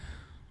I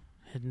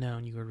had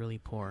known you were really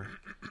poor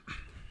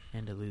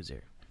and a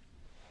loser.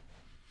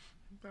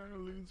 Not a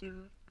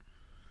loser.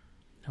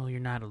 No,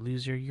 you're not a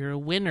loser. You're a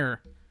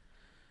winner.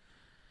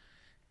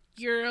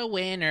 You're a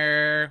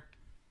winner.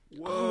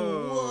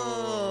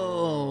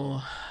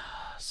 Whoa.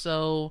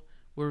 So,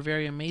 we're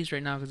very amazed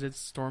right now because it's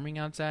storming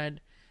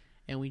outside,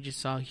 and we just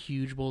saw a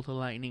huge bolt of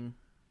lightning.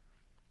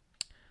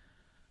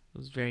 It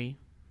was very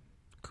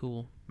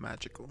cool.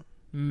 Magical.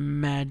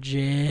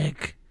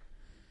 Magic.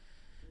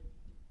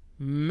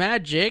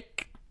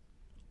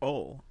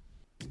 Oh.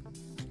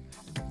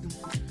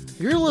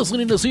 You're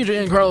listening to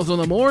CJ and Carlos in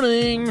the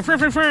morning.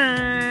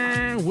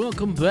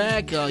 Welcome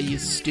back, all you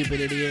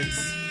stupid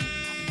idiots.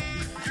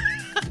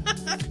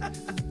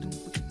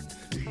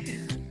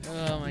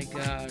 Oh my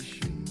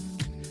gosh.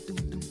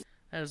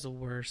 That is the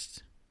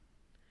worst.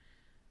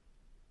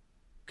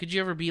 Could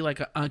you ever be like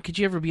could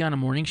you ever be on a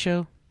morning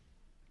show?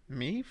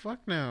 Me? Fuck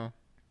no.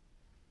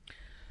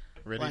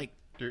 Ready? Like-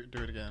 do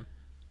it again.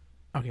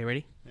 Okay,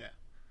 ready? Yeah.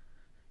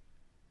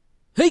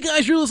 Hey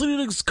guys, you're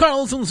listening to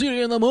Carlos and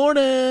CJ in the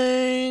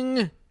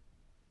morning.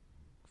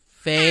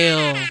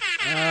 Fail.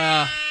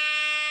 That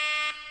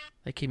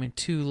came in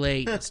too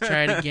late. Let's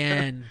try it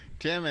again.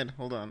 Damn it.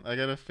 Hold on. I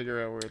gotta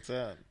figure out where it's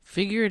at.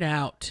 Figure it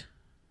out.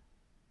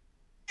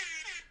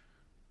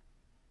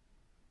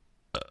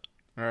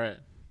 Alright.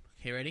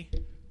 Okay, ready?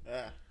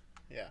 Yeah.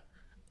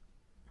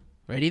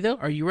 Ready though?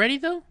 Are you ready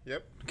though?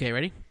 Yep. Okay,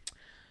 ready?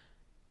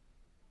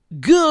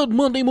 Good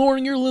Monday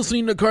morning. You're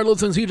listening to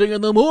Carlos and CJ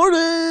in the morning.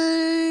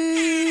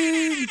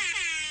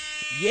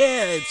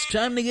 Yeah, it's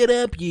time to get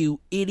up, you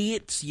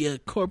idiots. You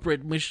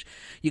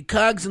you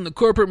cogs in the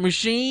corporate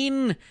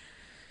machine.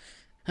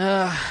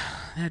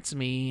 That's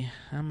me.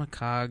 I'm a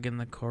cog in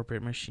the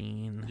corporate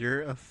machine.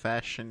 You're a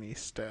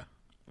fashionista.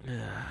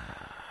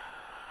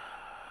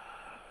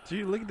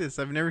 Dude, look at this.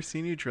 I've never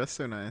seen you dress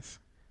so nice.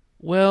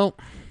 Well,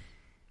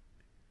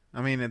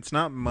 I mean, it's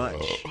not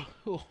much,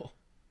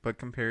 but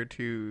compared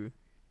to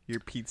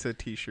your pizza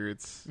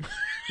t-shirts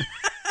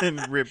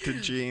and ripped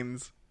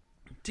jeans,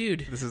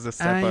 dude, this is a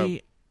step up.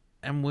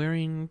 I'm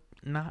wearing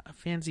not a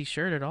fancy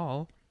shirt at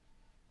all.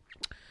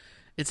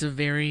 It's a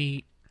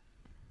very...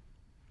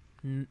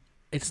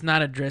 It's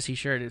not a dressy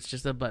shirt. It's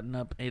just a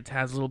button-up. It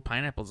has little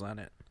pineapples on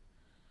it.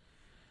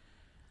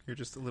 You're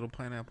just a little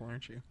pineapple,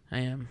 aren't you? I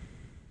am.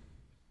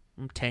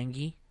 I'm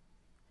tangy.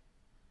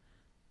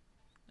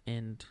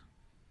 And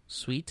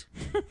sweet.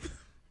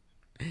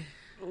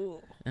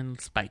 And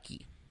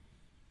spiky.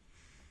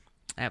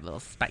 I have little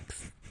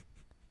spikes.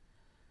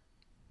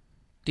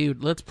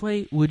 Dude, let's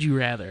play Would You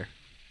Rather.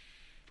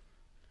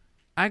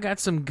 I got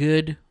some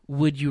good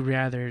Would You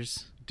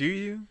Rathers. Do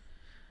you?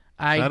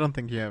 I don't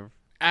think you have.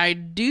 I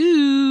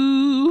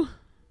do.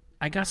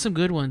 I got some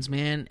good ones,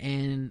 man,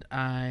 and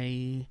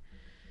I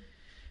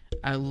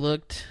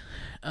looked.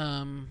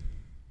 Do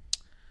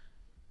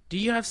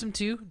you have some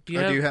too?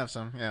 I do have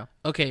some. Yeah.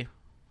 Okay.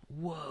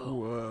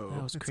 Whoa.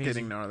 That was It's crazy.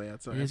 getting gnarly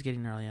outside. It is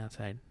getting gnarly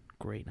outside.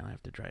 Great. Now I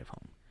have to drive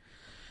home.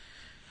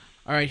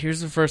 All right.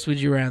 Here's the first. Would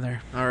you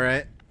rather? All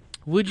right.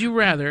 Would you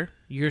rather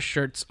your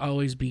shirts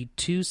always be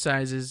 2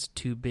 sizes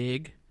too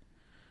big,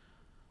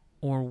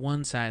 or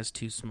 1 size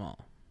too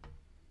small?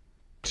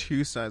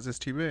 2 sizes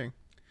too big.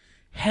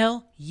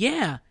 Hell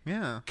yeah.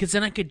 Yeah. Because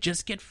then I could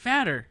just get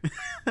fatter.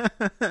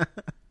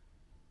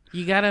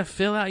 You gotta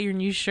fill out your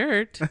new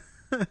shirt.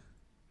 Oh,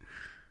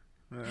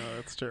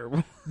 that's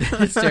terrible.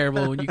 It's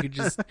terrible when you could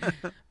just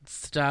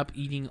stop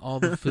eating all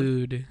the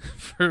food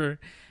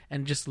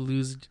and just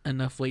lose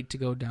enough weight to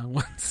go down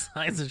one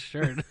size of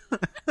shirt.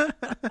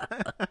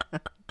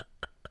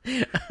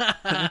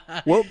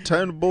 Well,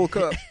 time to bulk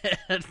up.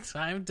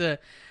 Time to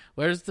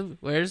where's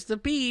the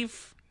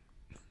beef?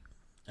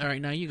 All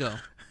right, now you go.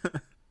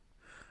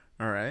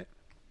 All right.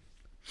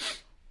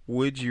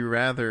 Would you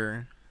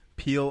rather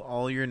peel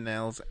all your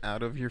nails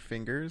out of your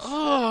fingers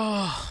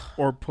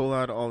or pull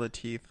out all the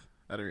teeth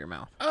out of your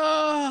mouth?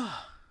 I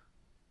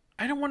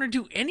don't want to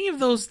do any of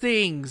those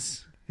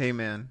things. Hey,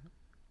 man.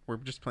 We're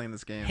just playing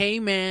this game. Hey,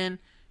 man,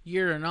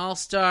 you're an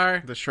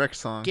all-star. The Shrek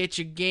song. Get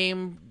your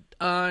game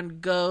on,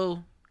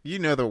 go. You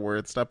know the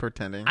words. Stop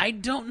pretending. I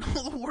don't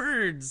know the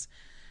words.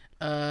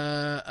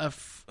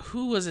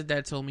 Who was it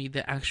that told me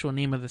the actual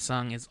name of the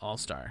song is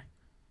All-Star?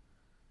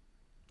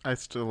 I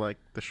still like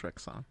the Shrek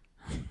song.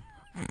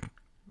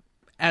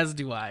 As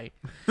do I.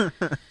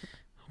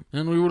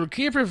 And we will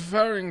keep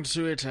referring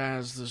to it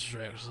as the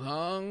Shrek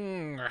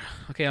song.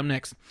 Okay, I'm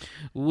next.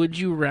 Would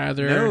you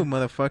rather... No,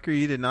 motherfucker,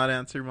 you did not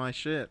answer my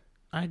shit.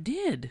 I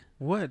did.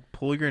 What?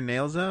 Pull your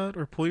nails out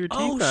or pull your teeth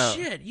Oh, out?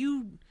 shit.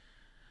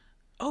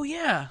 Oh,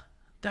 yeah.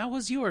 That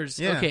was yours.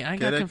 Yeah, okay, I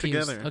got get it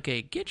confused. together.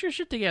 Okay, get your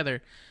shit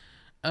together.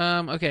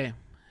 Okay.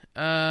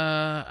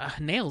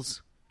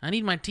 Nails. I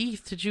need my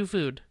teeth to chew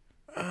food.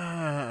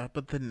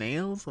 But the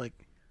nails, like...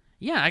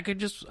 Yeah, I could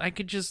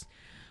just...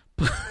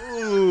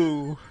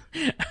 Ooh.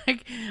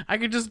 I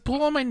could just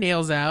pull all my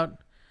nails out,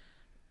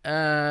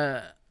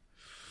 and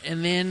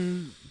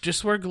then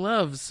just wear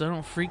gloves so I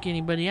don't freak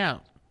anybody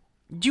out.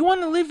 Do you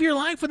want to live your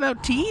life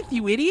without teeth,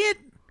 you idiot?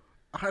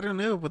 I don't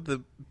know, but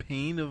the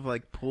pain of,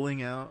 like,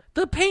 pulling out...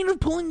 The pain of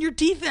pulling your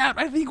teeth out,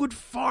 I think, would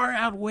far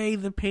outweigh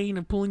the pain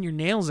of pulling your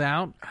nails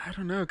out. I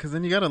don't know, because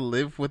then you gotta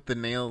live with the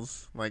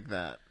nails like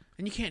that.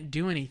 And you can't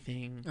do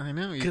anything. I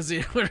know. Because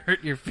it would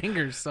hurt your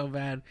fingers so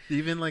bad.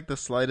 Even, like, the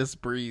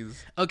slightest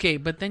breeze. Okay,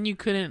 but then you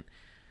couldn't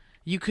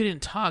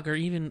talk, or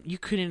even you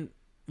couldn't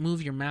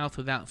move your mouth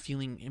without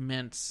feeling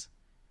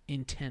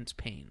intense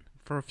pain.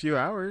 For a few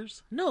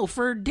hours. No,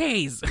 for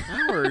days.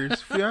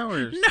 Few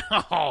hours.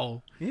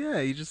 No. Yeah,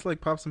 you just,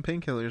 like, pop some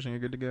painkillers and you're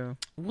good to go.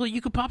 Well, you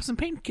could pop some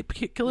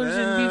painkillers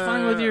and be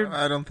fine with your...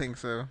 I don't think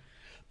so.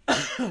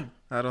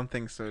 I don't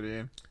think so,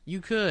 dude.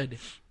 You could.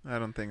 I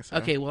don't think so.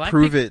 Okay, well,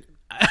 Prove it.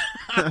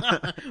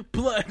 I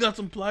got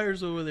some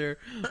pliers over there.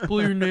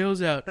 Pull your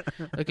nails out.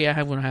 Okay, I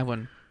have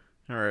one.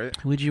 All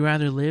right. Would you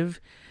rather live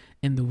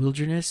in the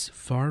wilderness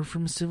far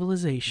from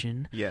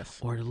civilization, Yes.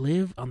 or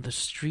live on the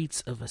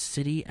streets of a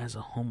city as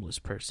a homeless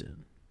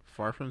person?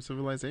 Far from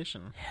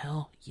civilization.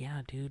 Hell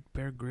yeah, dude.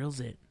 Bear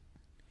Grylls it.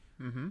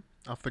 Mm-hmm.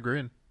 Off the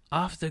grid.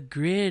 Off the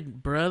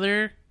grid,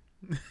 brother.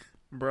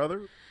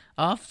 Brother?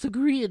 Off the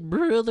grid,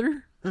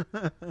 brother.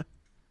 A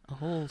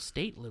whole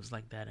state lives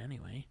like that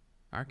anyway.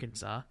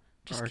 Arkansas.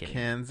 Just kidding.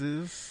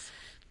 Arkansas.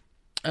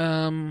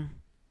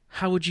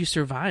 How would you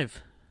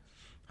survive?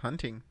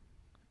 Hunting.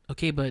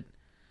 Okay, but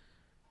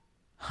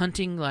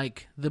hunting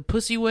like the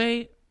pussy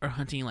way or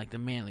hunting like the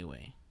manly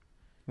way?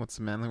 What's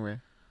the manly way?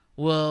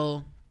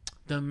 Well,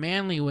 the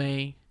manly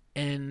way,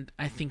 and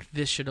I think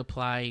this should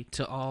apply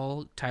to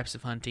all types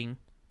of hunting,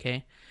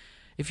 okay?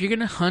 If you're going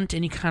to hunt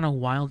any kind of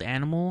wild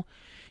animal,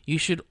 you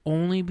should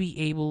only be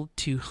able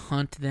to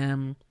hunt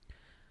them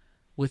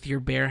with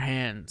your bare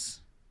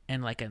hands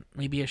and like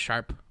maybe a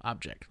sharp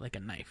object, like a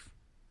knife.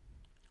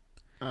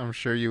 I'm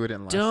sure you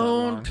wouldn't last that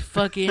long. Don't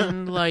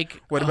fucking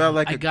like. What about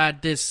like I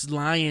got this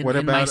lion what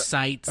in my about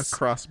sights, a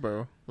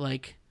crossbow?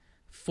 like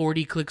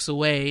 40 clicks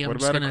away. What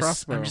about a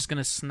crossbow? I'm just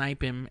gonna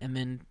snipe him, and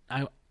then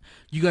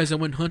you guys, I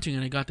went hunting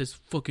and I got this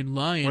fucking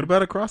lion. What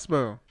about a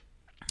crossbow?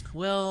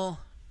 Well,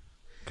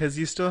 Because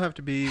you still have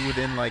to be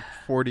within like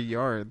 40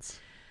 yards.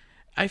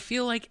 I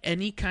feel like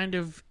any kind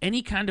of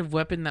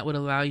weapon that would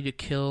allow you to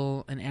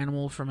kill an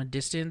animal from a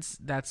distance,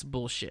 that's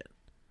bullshit.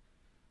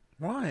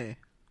 Why?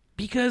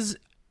 Because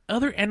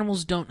other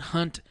animals don't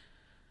hunt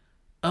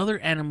other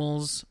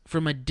animals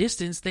from a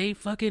distance. They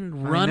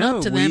fucking run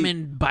up to them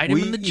and bite them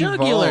in the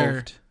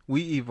jugular.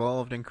 We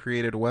evolved and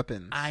created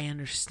weapons. I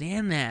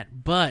understand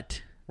that,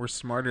 but We're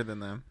smarter than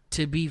them.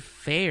 to be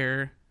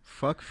fair,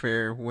 Fuck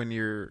fair when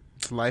you're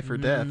it's life or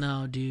death.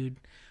 no, dude.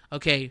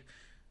 Okay,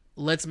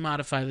 let's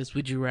modify this.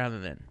 Would you rather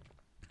then?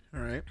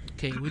 All right.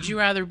 Okay, would you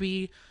rather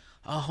be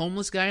a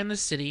homeless guy in the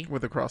city?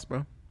 With a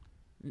crossbow.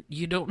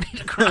 You don't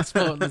need a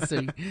crossbow in the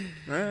city.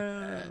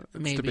 It's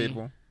Maybe.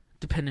 debatable.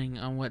 Depending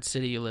on what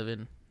city you live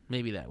in,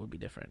 maybe that would be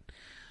different.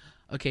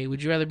 Okay,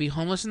 would you rather be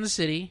homeless in the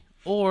city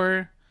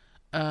or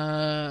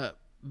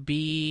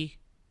be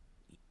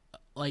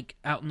like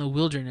out in the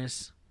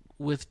wilderness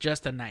with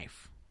just a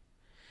knife?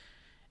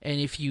 And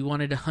if you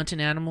wanted to hunt an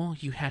animal,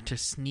 you had to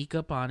sneak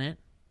up on it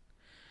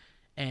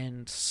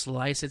and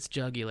slice its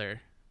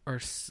jugular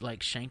or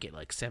like shank it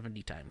like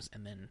 70 times,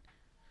 and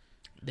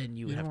then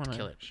you would have to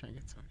kill it. Shank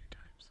it so many times.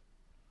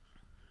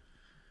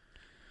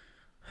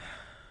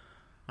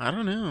 I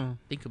don't know.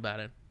 Think about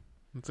it.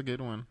 That's a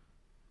good one.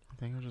 I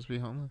think I'll just be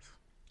homeless.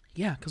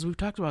 Yeah, because we've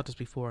talked about this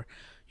before.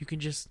 You can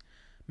just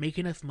make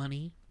enough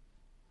money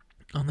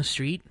on the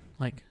street,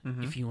 like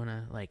if you want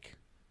to like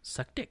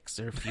suck dicks,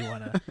 or if you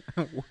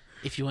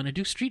want to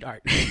do street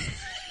art.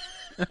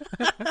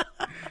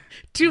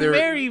 Two They're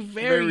very,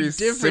 very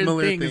different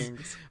similar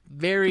things.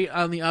 Very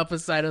on the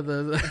opposite side of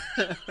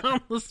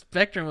on the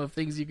spectrum of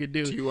things you could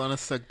do. Do you want to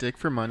suck dick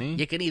for money?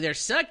 You can either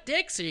suck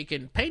dicks or you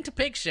can paint a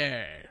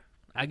picture.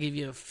 I'll give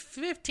you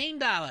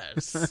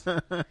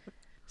 $15.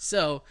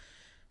 So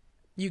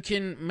you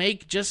can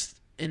make just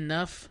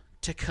enough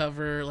to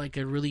cover like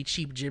a really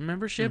cheap gym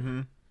membership,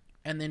 and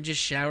then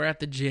just shower at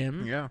the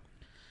gym, Yeah.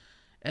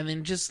 and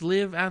then just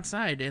live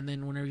outside. And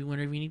then whenever you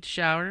need to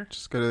shower,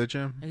 Just go to the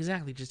gym.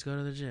 exactly, just go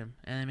to the gym,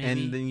 and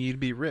And then you'd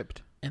be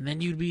ripped.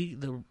 you'd be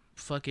the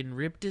fucking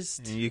rippedest.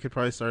 And you could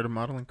probably start a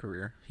modeling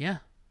career. Yeah.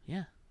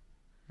 There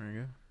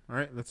you go. All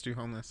right, let's do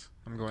homeless.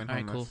 I'm going All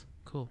right, homeless.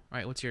 cool. All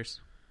right, what's yours?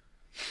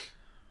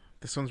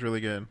 This one's really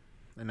good,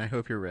 and I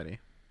hope you're ready.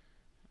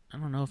 I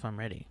don't know if I'm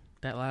ready.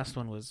 That last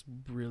one was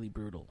really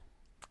brutal.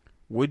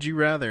 Would you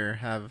rather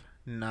have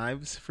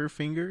knives for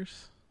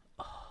fingers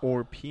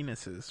or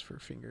penises for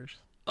fingers?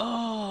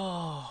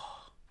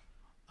 Oh,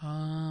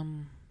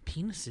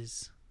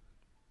 penises.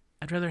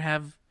 I'd rather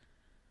have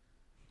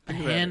a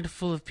Think about it.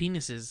 handful of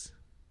penises.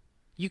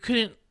 You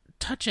couldn't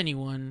touch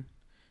anyone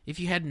if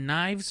you had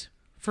knives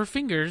for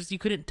fingers. You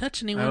couldn't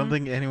touch anyone. I don't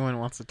think anyone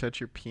wants to touch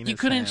your penis. you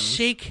couldn't hands.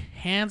 shake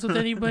hands with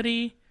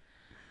anybody.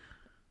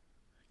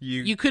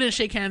 You You couldn't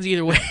shake hands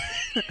either way.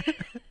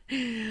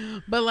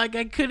 But like,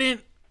 I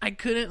couldn't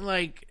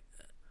like.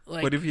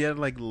 What if you had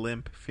like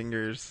limp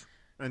fingers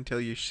until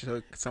you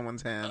shook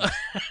someone's hand?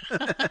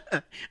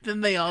 Then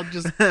they all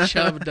just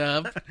chubbed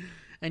up,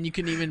 and you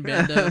couldn't even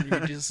bend them.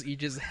 You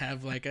just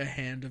have like a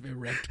hand of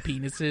erect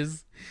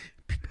penises,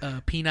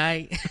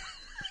 peni.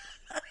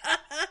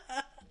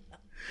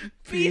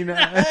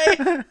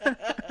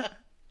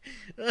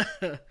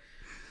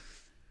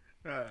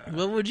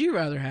 What would you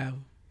rather have?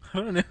 I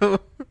don't know.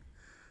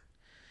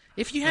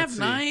 If you have Let's see.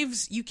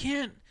 knives, you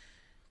can't.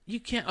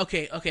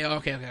 Okay.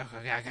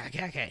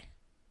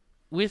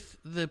 With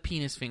the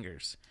penis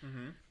fingers,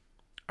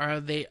 are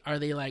they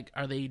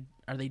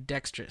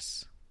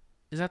dexterous?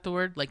 Is that the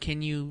word? Like,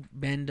 can you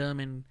bend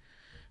them and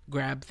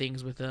grab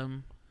things with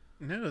them?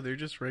 No, they're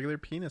just regular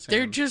penis hands.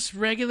 They're just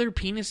regular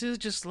penises,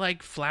 just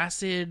like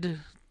flaccid,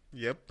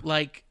 Yep.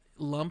 like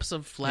lumps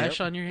of flesh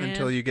Yep. on your hand.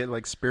 Until you get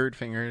like spirit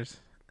fingers.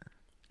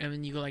 And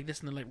then you go like this,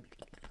 and they're like,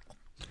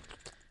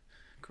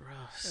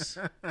 gross.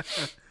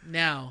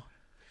 Now,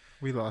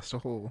 We lost a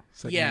whole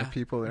segment yeah, of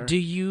people there.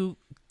 can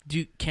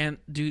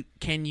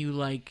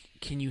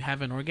you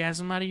have an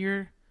orgasm out of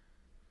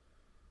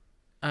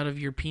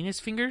your penis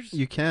fingers?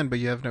 You can, but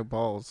you have no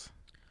balls.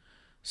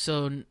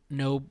 So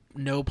no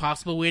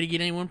possible way to get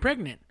anyone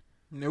pregnant.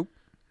 Nope.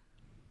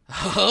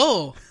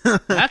 Oh,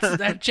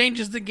 that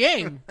changes the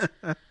game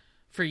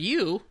for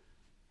you.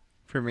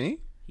 For me?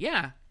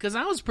 Yeah, because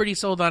I was pretty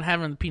sold on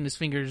having the penis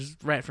fingers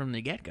right from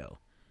the get go.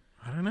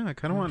 I don't know. I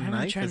kind of want kinda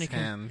knife trying as to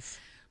hands.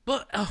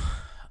 But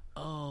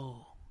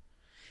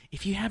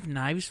if you have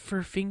knives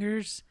for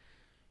fingers,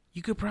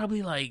 you could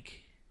probably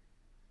like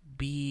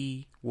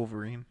be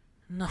Wolverine.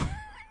 no.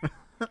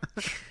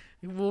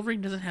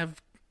 Wolverine doesn't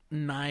have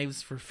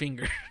knives for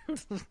fingers.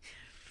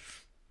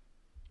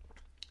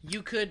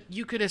 You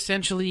could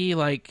essentially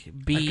like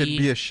be I could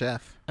be a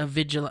chef. a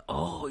vigilante.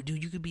 Oh,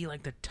 dude, you could be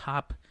like the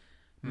top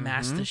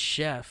master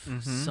chef,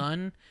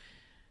 son.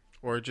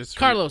 Or just...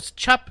 Carlos,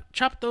 chop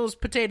those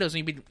potatoes,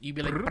 and you'd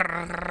be like,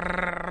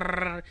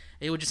 "Brrrr."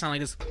 It would just sound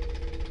like this,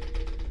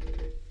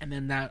 and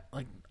then that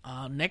like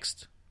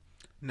next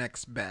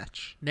Next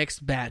batch.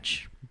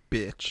 batch.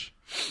 Bitch.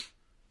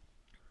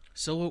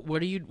 So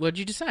what'd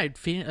you decide?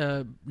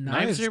 Knives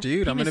Nice, or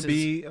dude. I'm going to penises?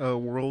 be a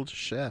world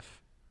chef.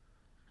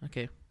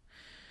 Okay.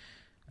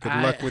 Good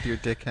luck with your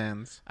dick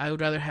hands. I would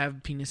rather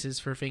have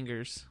penises for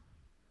fingers.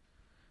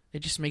 It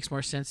just makes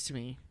more sense to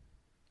me.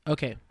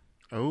 Okay.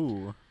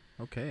 Oh,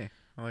 okay.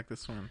 I like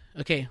this one.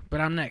 Okay, but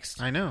I'm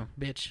next. I know.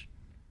 Bitch.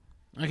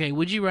 Okay,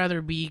 would you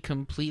rather be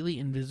completely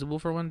invisible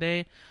for one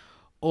day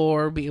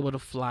or be able to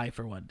fly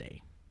for one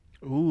day?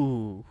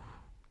 Ooh.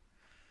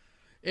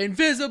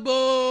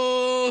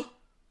 Invisible!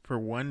 For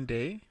one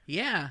day?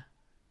 Yeah.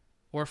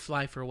 Or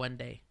fly for one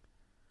day.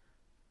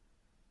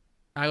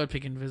 I would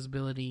pick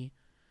invisibility.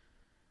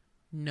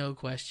 No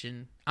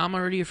question. I'm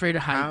already afraid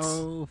of heights.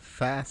 How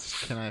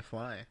fast can I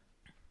fly?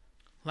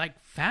 Like,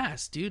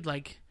 fast, dude.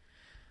 Like,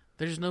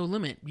 there's no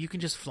limit. You can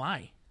just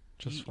fly.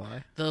 Just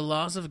fly? The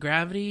laws of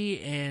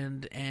gravity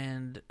and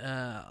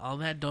all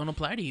that don't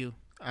apply to you.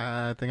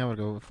 I think I would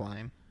go with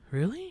flying.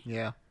 Really?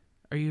 Yeah.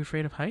 Are you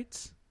afraid of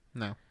heights?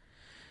 No.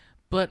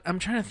 But I'm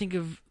trying to think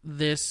of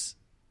this.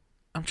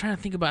 I'm trying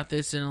to think about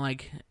this in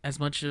like as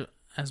much of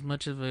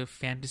a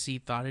fantasy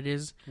thought it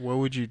is. What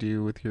would you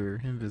do with your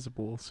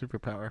invisible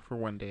superpower for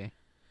one day?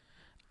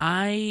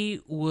 I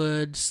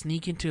would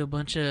sneak into a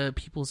bunch of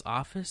people's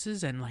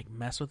offices and like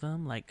mess with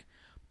them, like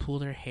pull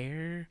their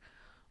hair,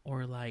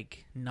 or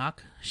like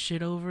knock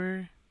shit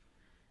over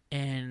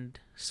and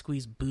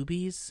squeeze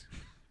boobies.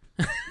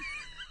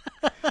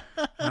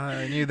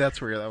 I knew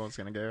that's where that was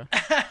gonna go.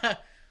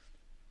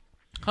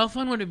 How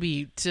fun would it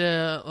be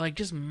to like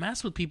just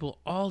mess with people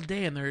all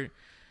day and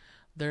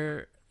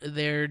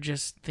they're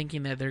just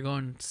thinking that they're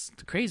going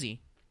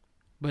crazy,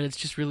 but it's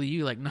just really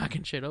you like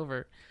knocking shit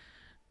over.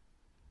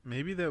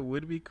 Maybe that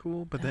would be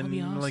cool, but That would then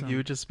be like awesome. you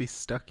would just be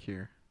stuck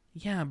here.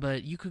 Yeah,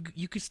 but you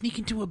could sneak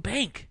into a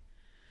bank.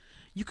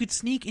 You could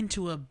sneak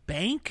into a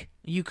bank.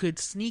 You could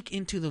sneak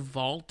into the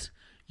vault.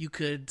 You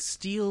could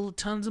steal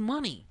tons of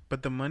money.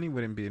 But the money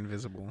wouldn't be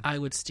invisible. I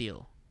would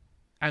steal.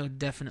 I would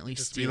definitely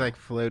Just steal. be like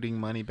floating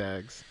money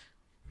bags.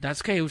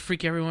 That's okay. It would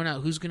freak everyone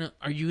out.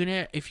 Are you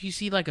gonna, if you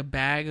see like a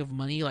bag of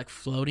money like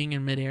floating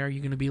in midair, are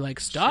you gonna be like,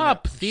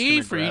 stop, just gonna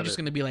thief? Or are you grab just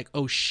it. gonna be like,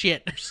 oh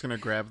shit? Just gonna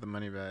grab the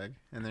money bag,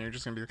 and then you're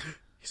just gonna be like,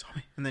 he saw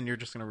me, and then you're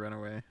just gonna run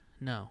away.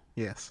 No.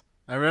 Yes,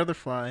 I'd rather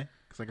fly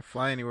because I can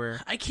fly anywhere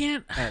I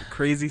can't. at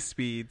crazy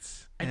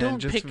speeds. I and don't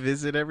just pick-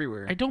 visit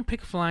everywhere. I don't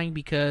pick flying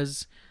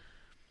because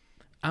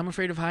I'm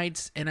afraid of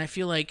heights, and I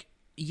feel like,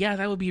 yeah,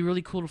 that would be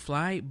really cool to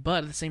fly,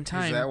 but at the same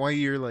time, Is that why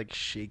you're like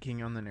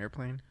shaking on an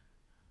airplane?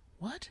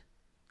 what?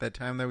 That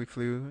time that we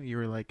flew, you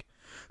were like,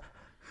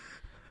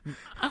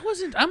 I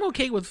wasn't. I'm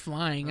okay with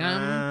flying.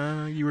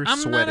 you were I'm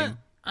sweating.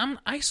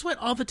 I sweat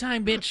all the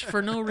time, bitch,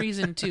 for no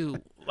reason too.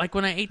 Like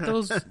when I ate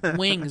those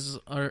wings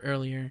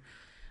earlier,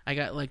 I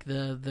got like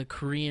the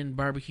Korean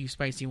barbecue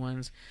spicy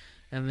ones,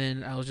 and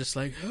then I was just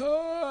like,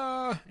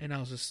 and I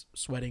was just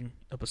sweating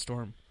up a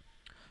storm.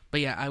 But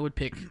yeah, I would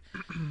pick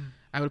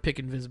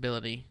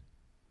invisibility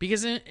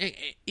because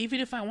even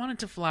if I wanted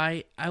to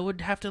fly, I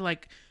would have to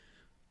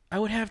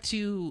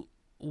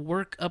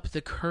work up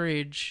the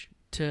courage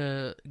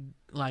to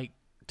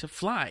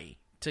fly,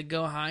 to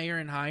go higher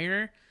and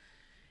higher,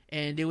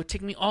 and it would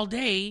take me all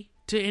day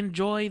to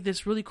enjoy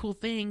this really cool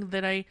thing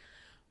that I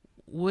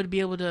would be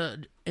able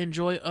to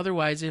enjoy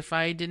otherwise if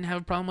I didn't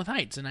have a problem with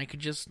heights, and I could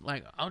just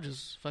like, I'll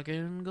just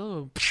fucking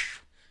go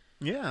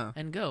Yeah,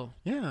 and go.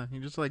 yeah. You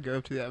just like go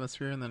up to the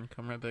atmosphere and then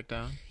come right back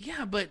down.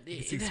 Yeah, but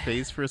You see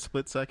space for a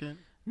split second.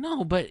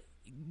 no, but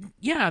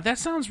yeah, that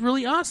sounds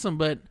really awesome,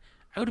 but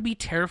I would be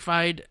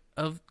terrified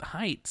of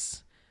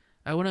heights.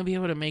 I wouldn't be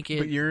able to make it.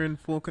 But you're in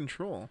full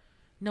control.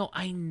 No,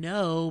 I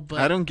know, but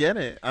I don't get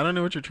it. I don't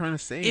know what you're trying to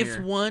say if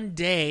here. one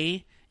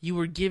day you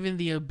were given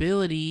the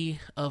ability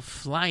of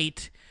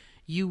flight,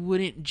 you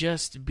wouldn't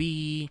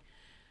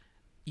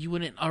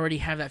already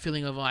have that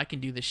feeling of, oh, I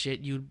can do this shit.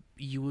 You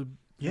would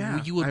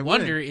Yeah, you would I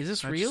wonder, would. is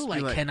this I'd real? just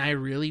be Like, can I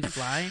really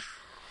fly?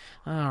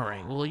 All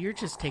right. Well, you're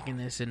just taking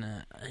this in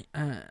a.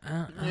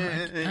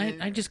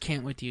 I just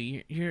can't with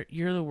you.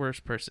 You're the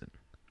worst person.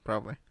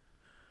 Probably.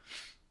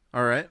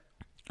 All right.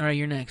 All right,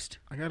 you're next.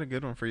 I got a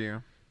good one for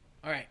you.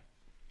 All right.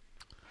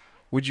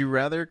 Would you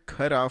rather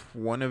cut off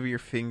one of your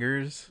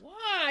fingers?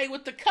 Why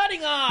with the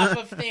cutting off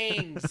of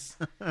things?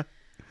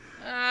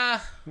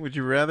 Would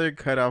you rather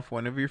cut off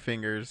one of your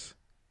fingers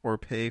or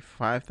pay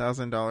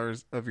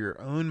 $5,000 of your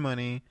own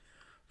money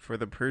for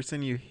the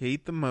person you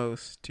hate the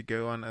most to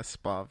go on a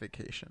spa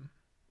vacation?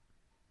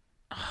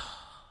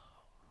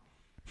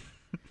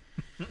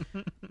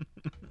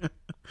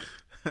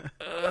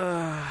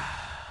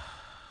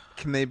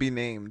 Can they be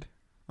named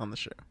on the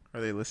show?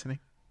 Are they listening?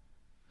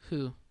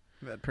 Who?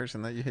 That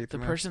person that you hate the, The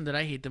most? person that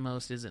I hate the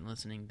most isn't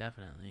listening.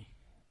 Definitely.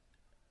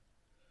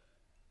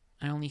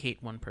 I only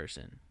hate one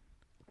person.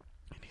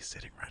 And he's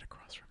sitting right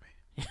across from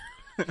me.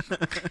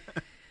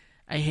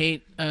 I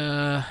hate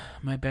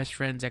my best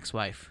friend's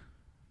ex-wife.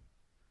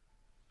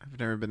 I've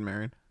never been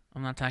married.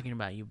 I'm not talking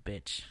about you,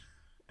 bitch.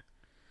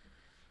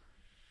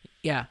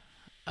 Yeah.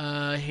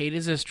 Hate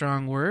is a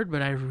strong word,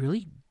 but I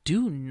really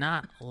do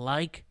not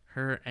like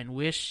her and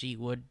wish she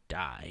would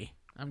die.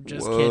 I'm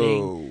just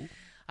kidding.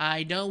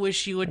 I don't wish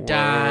she would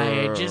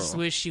die. I just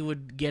wish she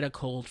would get a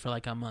cold for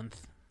like a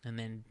month and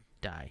then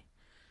die.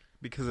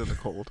 Because of the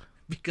cold.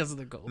 Because of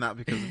the cold. Not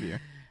because of you.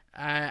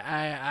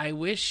 I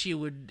wish she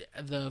would.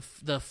 The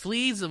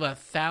fleas of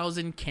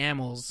 1,000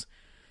 camels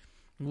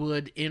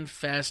would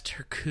infest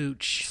her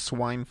cooch.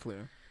 Swine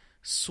flu.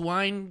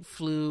 Swine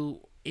flu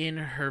in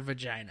her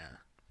vagina.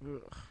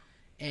 Ugh.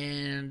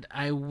 And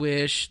I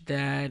wish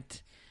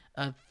that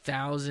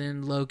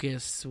 1,000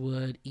 locusts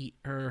would eat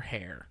her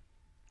hair.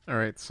 All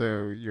right,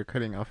 so you're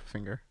cutting off a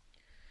finger.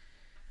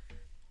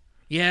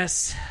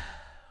 Yes.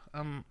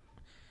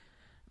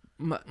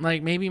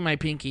 Like maybe my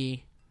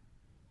pinky.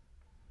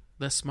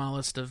 The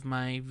smallest of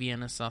my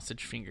Vienna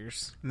sausage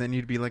fingers. And then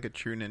you'd be like a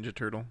true Ninja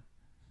Turtle.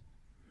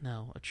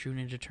 No, a true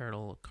Ninja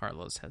Turtle,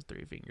 Carlos, has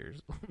 3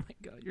 fingers. Oh my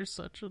god, you're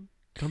such a...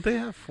 Don't they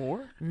have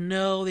 4?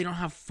 No, they don't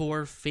have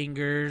 4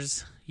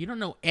 fingers. You don't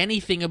know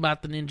anything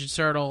about the Ninja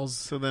Turtles.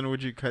 So then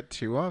would you cut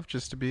 2 off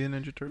just to be a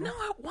Ninja Turtle? No,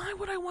 why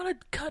would I want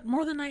to cut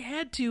more than I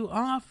had to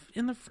off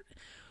in the...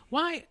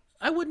 Why?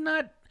 I wouldn't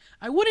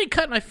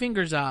cut my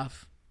fingers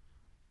off.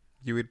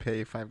 You would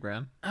pay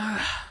 $5,000?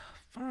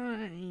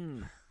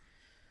 Fine.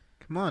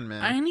 Come on,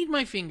 man. I need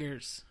my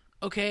fingers.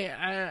 Okay,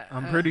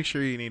 I'm pretty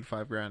sure you need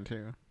 $5,000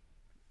 too.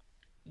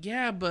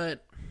 Yeah,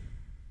 but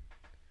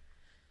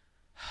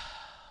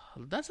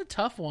That's a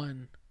tough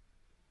one.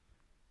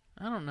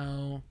 I don't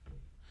know.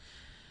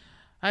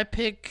 I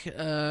pick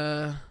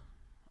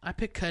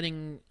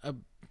cutting a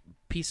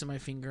piece of my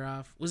finger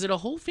off. Was it a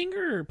whole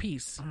finger or a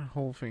piece?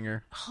 Whole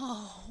finger.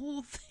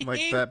 Whole thing.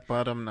 Like that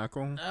bottom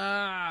knuckle.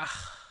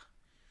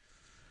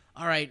 All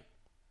right.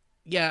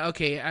 Yeah,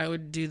 okay. I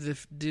would do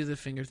the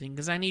finger thing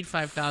because I need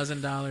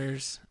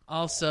 $5,000.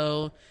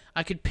 Also,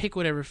 I could pick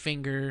whatever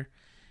finger,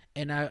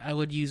 and I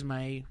would use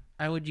my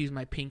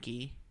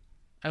pinky.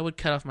 I would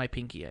cut off my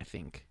pinky, I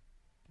think.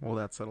 Well,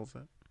 that settles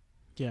it.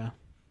 Yeah,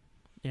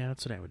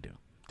 that's what I would do.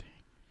 Dang,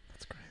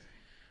 that's crazy.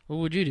 What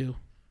would you do?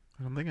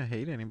 I don't think I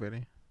hate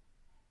anybody.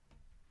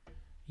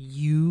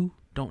 You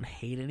don't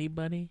hate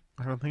anybody?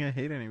 I don't think I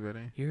hate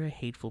anybody. You're a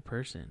hateful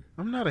person.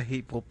 I'm not a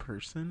hateful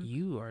person.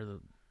 You are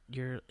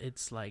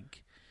it's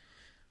like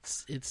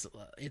it's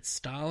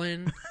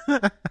Stalin,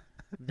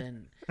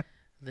 then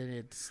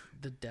it's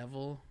the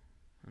devil,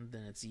 and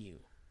then it's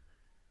you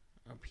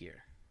up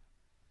here.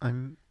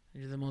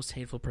 You're the most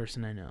hateful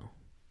person I know.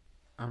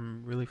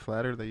 I'm really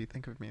flattered that you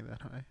think of me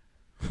that high.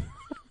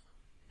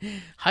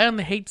 High on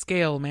the hate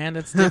scale, man.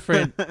 That's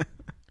different.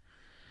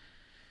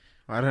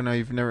 I don't know.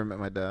 You've never met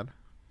my dad.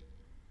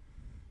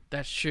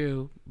 That's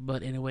true,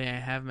 but in a way I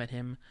have met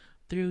him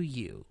through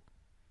you.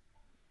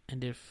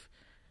 And if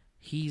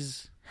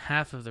he's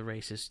half of the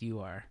racist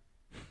you are.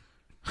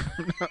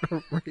 I'm not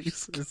a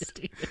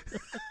racist.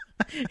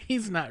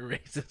 He's not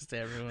racist,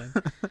 everyone.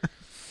 All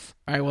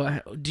right, well,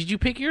 did you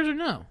pick yours or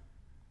no?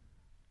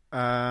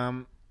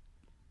 Well,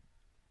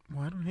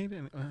 I don't hate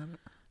any.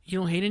 You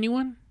don't hate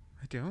anyone?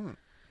 I don't.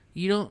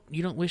 You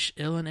don't wish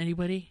ill on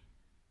anybody?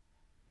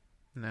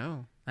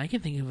 No. I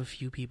can think of a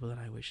few people that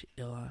I wish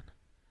ill on.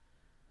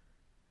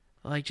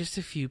 Like, just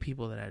a few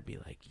people that I'd be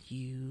like,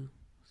 you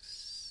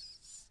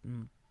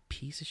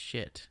piece of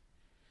shit.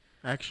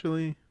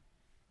 Actually,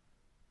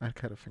 I'd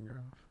cut a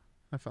finger off.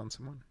 I found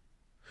someone.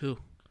 Who?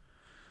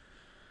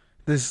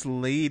 This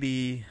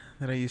lady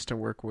that I used to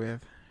work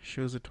with. She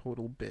was a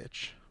total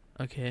bitch.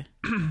 Okay.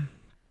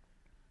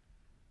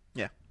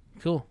 Yeah.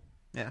 Cool.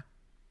 Yeah.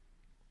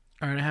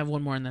 All right, I have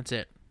one more and that's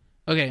it.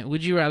 Okay,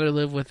 would you rather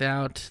live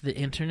without the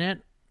internet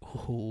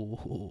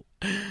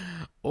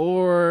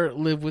or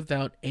live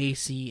without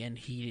AC and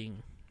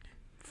heating?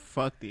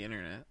 Fuck the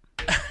internet.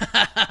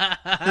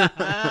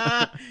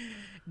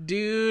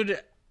 Dude,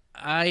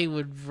 I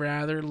would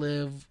rather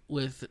live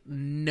with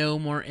no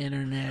more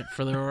internet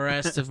for the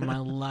rest of my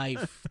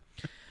life.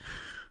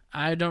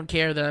 I don't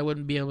care that I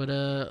wouldn't be able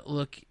to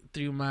look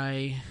through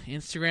my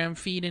Instagram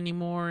feed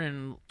anymore,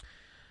 and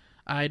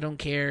I don't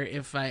care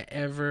if I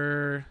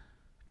ever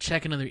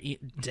check another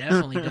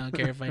definitely don't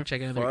care if I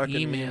check another Fucking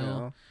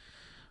email.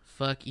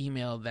 Fuck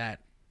email, that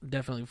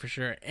definitely for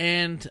sure.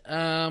 And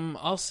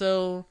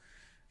also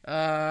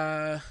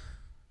what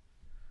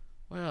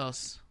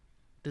else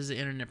does the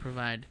internet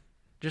provide?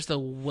 Just a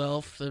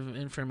wealth of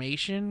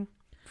information.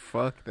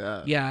 Fuck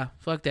that. Yeah,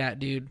 fuck that,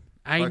 dude.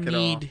 I Fuck it all.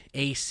 need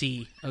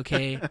AC,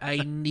 okay? I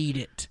need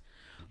it.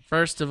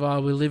 First of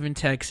all, we live in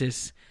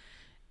Texas.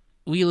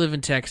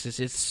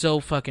 It's so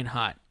fucking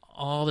hot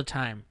all the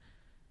time.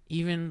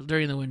 Even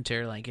during the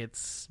winter, like,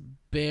 it's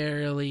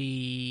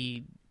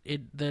barely...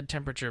 the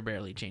temperature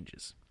barely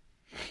changes.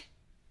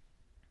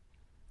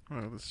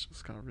 Oh, this is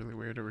just kind of really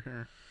weird over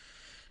here.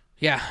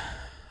 Yeah.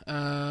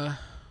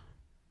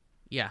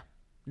 Yeah.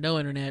 No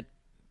internet.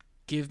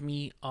 Give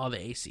me all the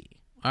AC.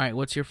 All right,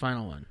 what's your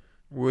final one?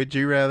 Would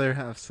you rather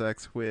have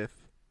sex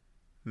with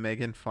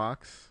Megan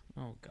Fox,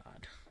 Oh,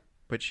 God.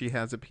 but she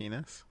has a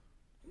penis,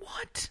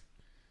 What?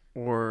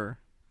 or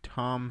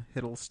Tom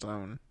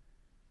Hiddleston,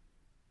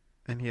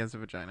 and he has a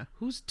vagina?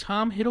 Who's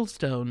Tom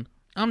Hiddleston?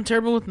 I'm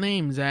terrible with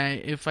names.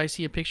 If I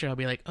see a picture, I'll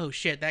be like, oh,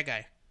 shit, that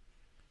guy.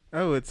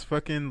 Oh, it's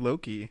fucking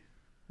Loki.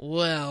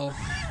 Well,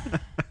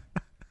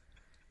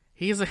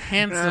 he's a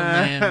handsome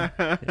man.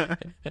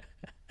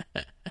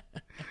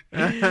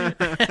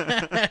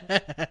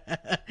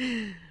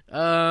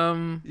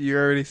 You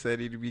already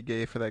said you'd be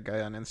gay for that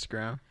guy on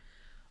Instagram.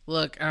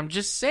 Look, I'm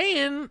just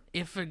saying,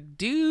 if a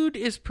dude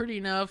is pretty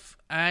enough,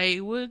 I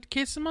would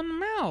kiss him on the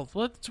mouth.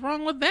 What's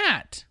wrong with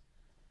that?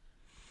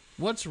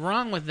 What's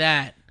wrong with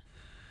that?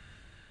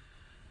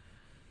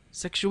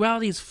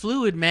 Sexuality is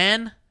fluid,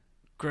 man.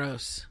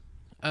 Gross.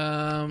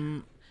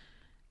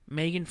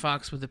 Megan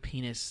Fox with a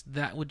penis,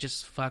 that would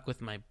just fuck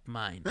with my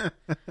mind.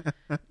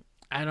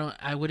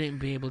 I wouldn't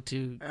be able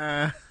to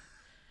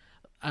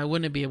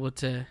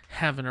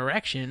have an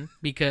erection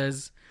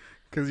because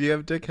you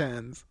have dick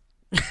hands.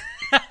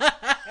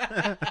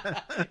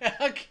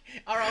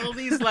 are all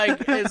these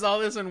like, is all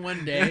this in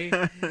one day?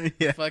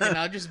 Yeah. Fucking,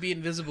 I'll just be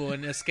invisible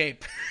and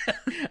escape.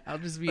 I'll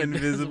just be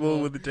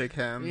Invisible with the dick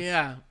hands.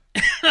 Yeah.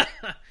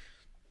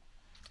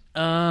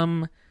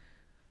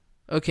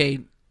 Okay.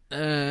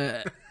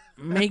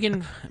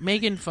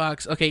 Megan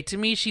Fox. Okay, to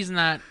me, she's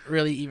not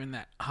really even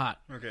that hot.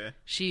 Okay.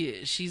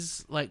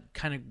 She's like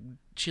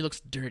she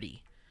looks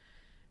dirty.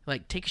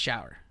 Like, take a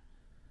shower.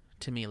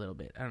 To me, a little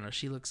bit. I don't know.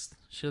 She looks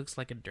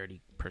like a dirty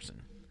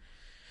person.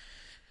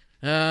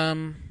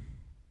 And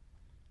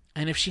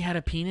if she had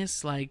a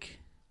penis, like,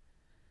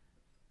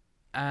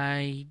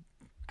 I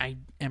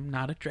am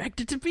not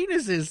attracted to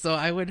penises, so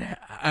I would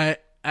I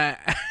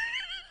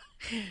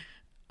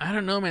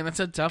don't know, man. That's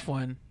a tough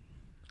one.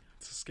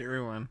 It's a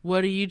scary one.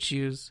 What do you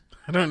choose?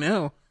 I don't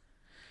know.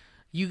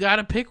 You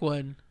gotta pick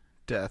one.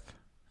 Death.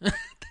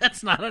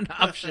 That's not an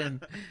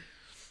option.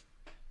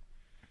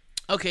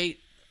 Okay,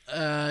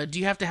 do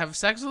you have to have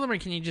sex with them, or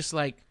can you just,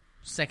 like,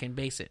 second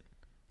base it?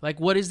 Like,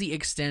 what is the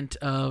extent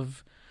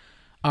of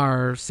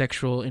our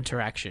sexual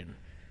interaction?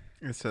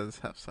 It says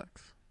have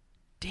sex.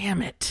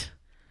 Damn it.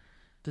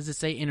 Does it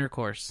say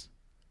intercourse?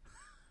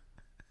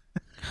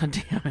 God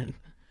damn it.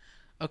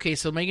 Okay,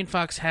 so Megan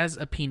Fox has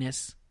a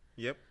penis.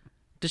 Yep.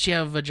 Does she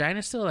have a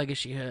vagina still? Like, is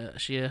she a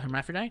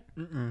hermaphrodite?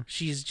 Mm-mm.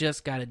 She's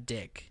just got a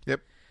dick.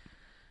 Yep.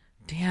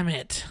 Damn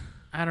it.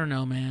 I don't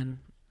know, man.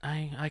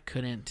 I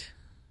couldn't.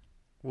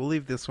 We'll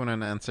leave this one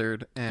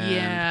unanswered. And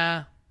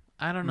Yeah.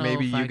 I don't know.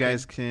 maybe if you I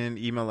guys could- can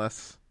email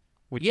us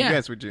what Yeah. you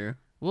guys would do.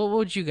 What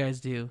would you guys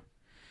do?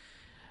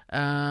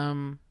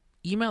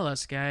 Email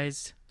us,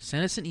 guys.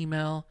 Send us an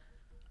email.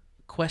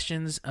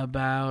 Questions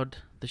about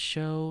the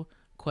show.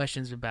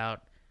 Questions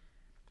about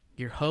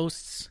your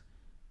hosts.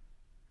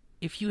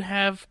 If you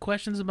have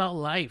questions about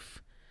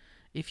life.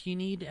 If you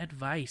need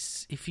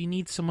advice. If you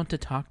need someone to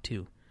talk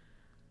to.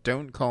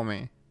 Don't call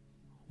me.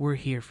 We're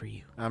here for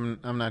you. I'm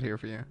not here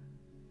for you.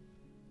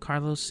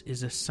 Carlos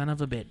is a son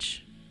of a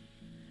bitch.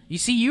 You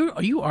see,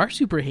 you are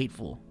super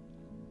hateful.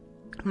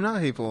 I'm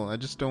not hateful. I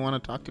just don't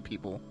want to talk to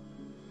people.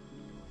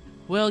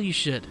 Well, you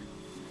should.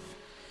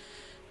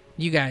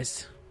 You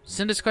guys,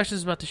 send us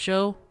questions about the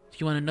show. If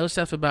you want to know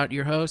stuff about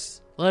your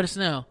hosts, let us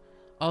know.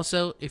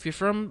 Also, if you're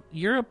from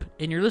Europe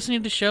and you're listening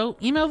to the show,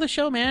 email the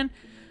show, man.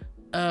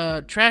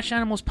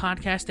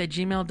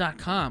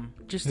 trashanimalspodcast@gmail.com.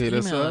 Just Hit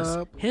us email us.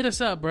 up. Hit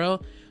us up,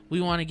 bro. We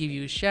want to give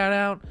you a shout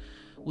out.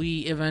 We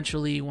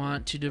eventually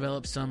want to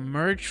develop some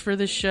merch for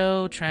the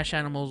show. Trash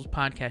Animals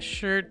Podcast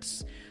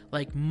shirts,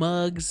 like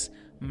mugs,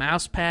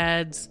 mouse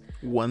pads,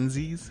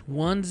 Onesies.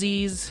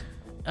 onesies,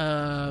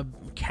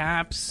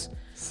 caps,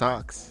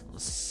 Socks.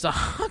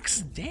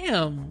 socks.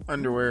 Damn.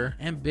 Underwear.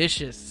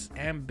 Ambitious.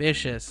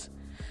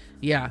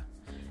 Yeah.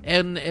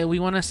 And we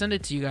want to send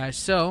it to you guys.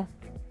 So,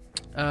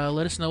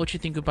 let us know what you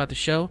think about the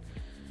show.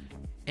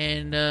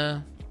 And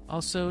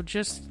also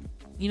just,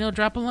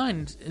 drop a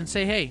line and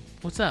say, hey,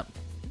 what's up?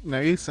 Now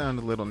you sound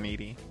a little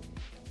needy.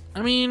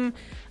 I mean,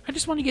 I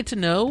just want to get to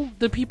know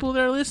the people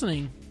that are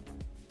listening.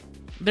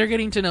 They're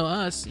getting to know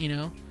us,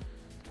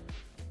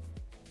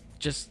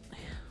 Just,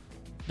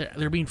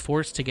 they're being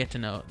forced to get to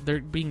know.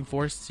 They're being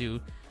forced to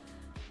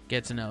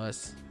get to know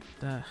us.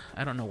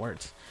 I don't know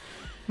words.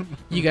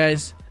 You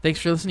guys,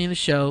 thanks for listening to the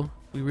show.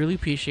 We really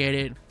appreciate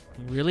it.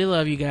 We really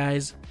love you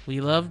guys.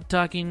 We love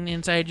talking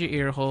inside your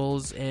ear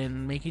holes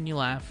and making you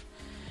laugh.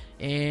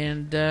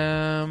 And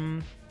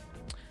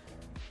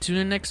tune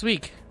in next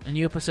week. A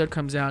new episode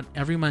comes out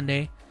every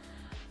Monday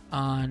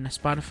on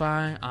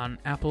Spotify, on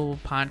Apple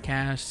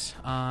Podcasts,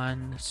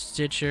 on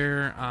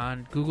Stitcher,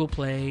 on Google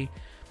Play.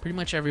 Pretty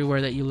much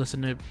everywhere that you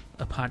listen to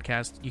a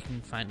podcast, you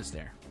can find us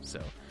there.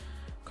 So,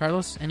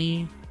 Carlos,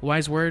 any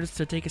wise words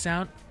to take us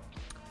out?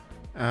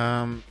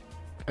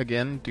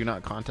 Again, do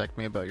not contact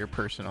me about your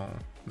personal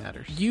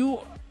matters.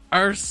 You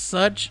are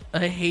such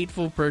a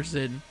hateful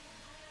person.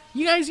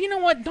 You guys, you know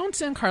what? Don't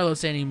send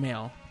Carlos any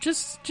mail.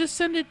 Just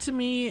send it to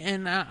me,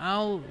 and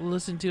I'll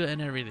listen to it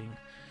and everything.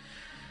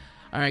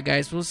 All right,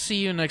 guys. We'll see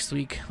you next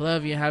week.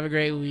 Love you. Have a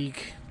great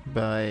week.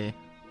 Bye.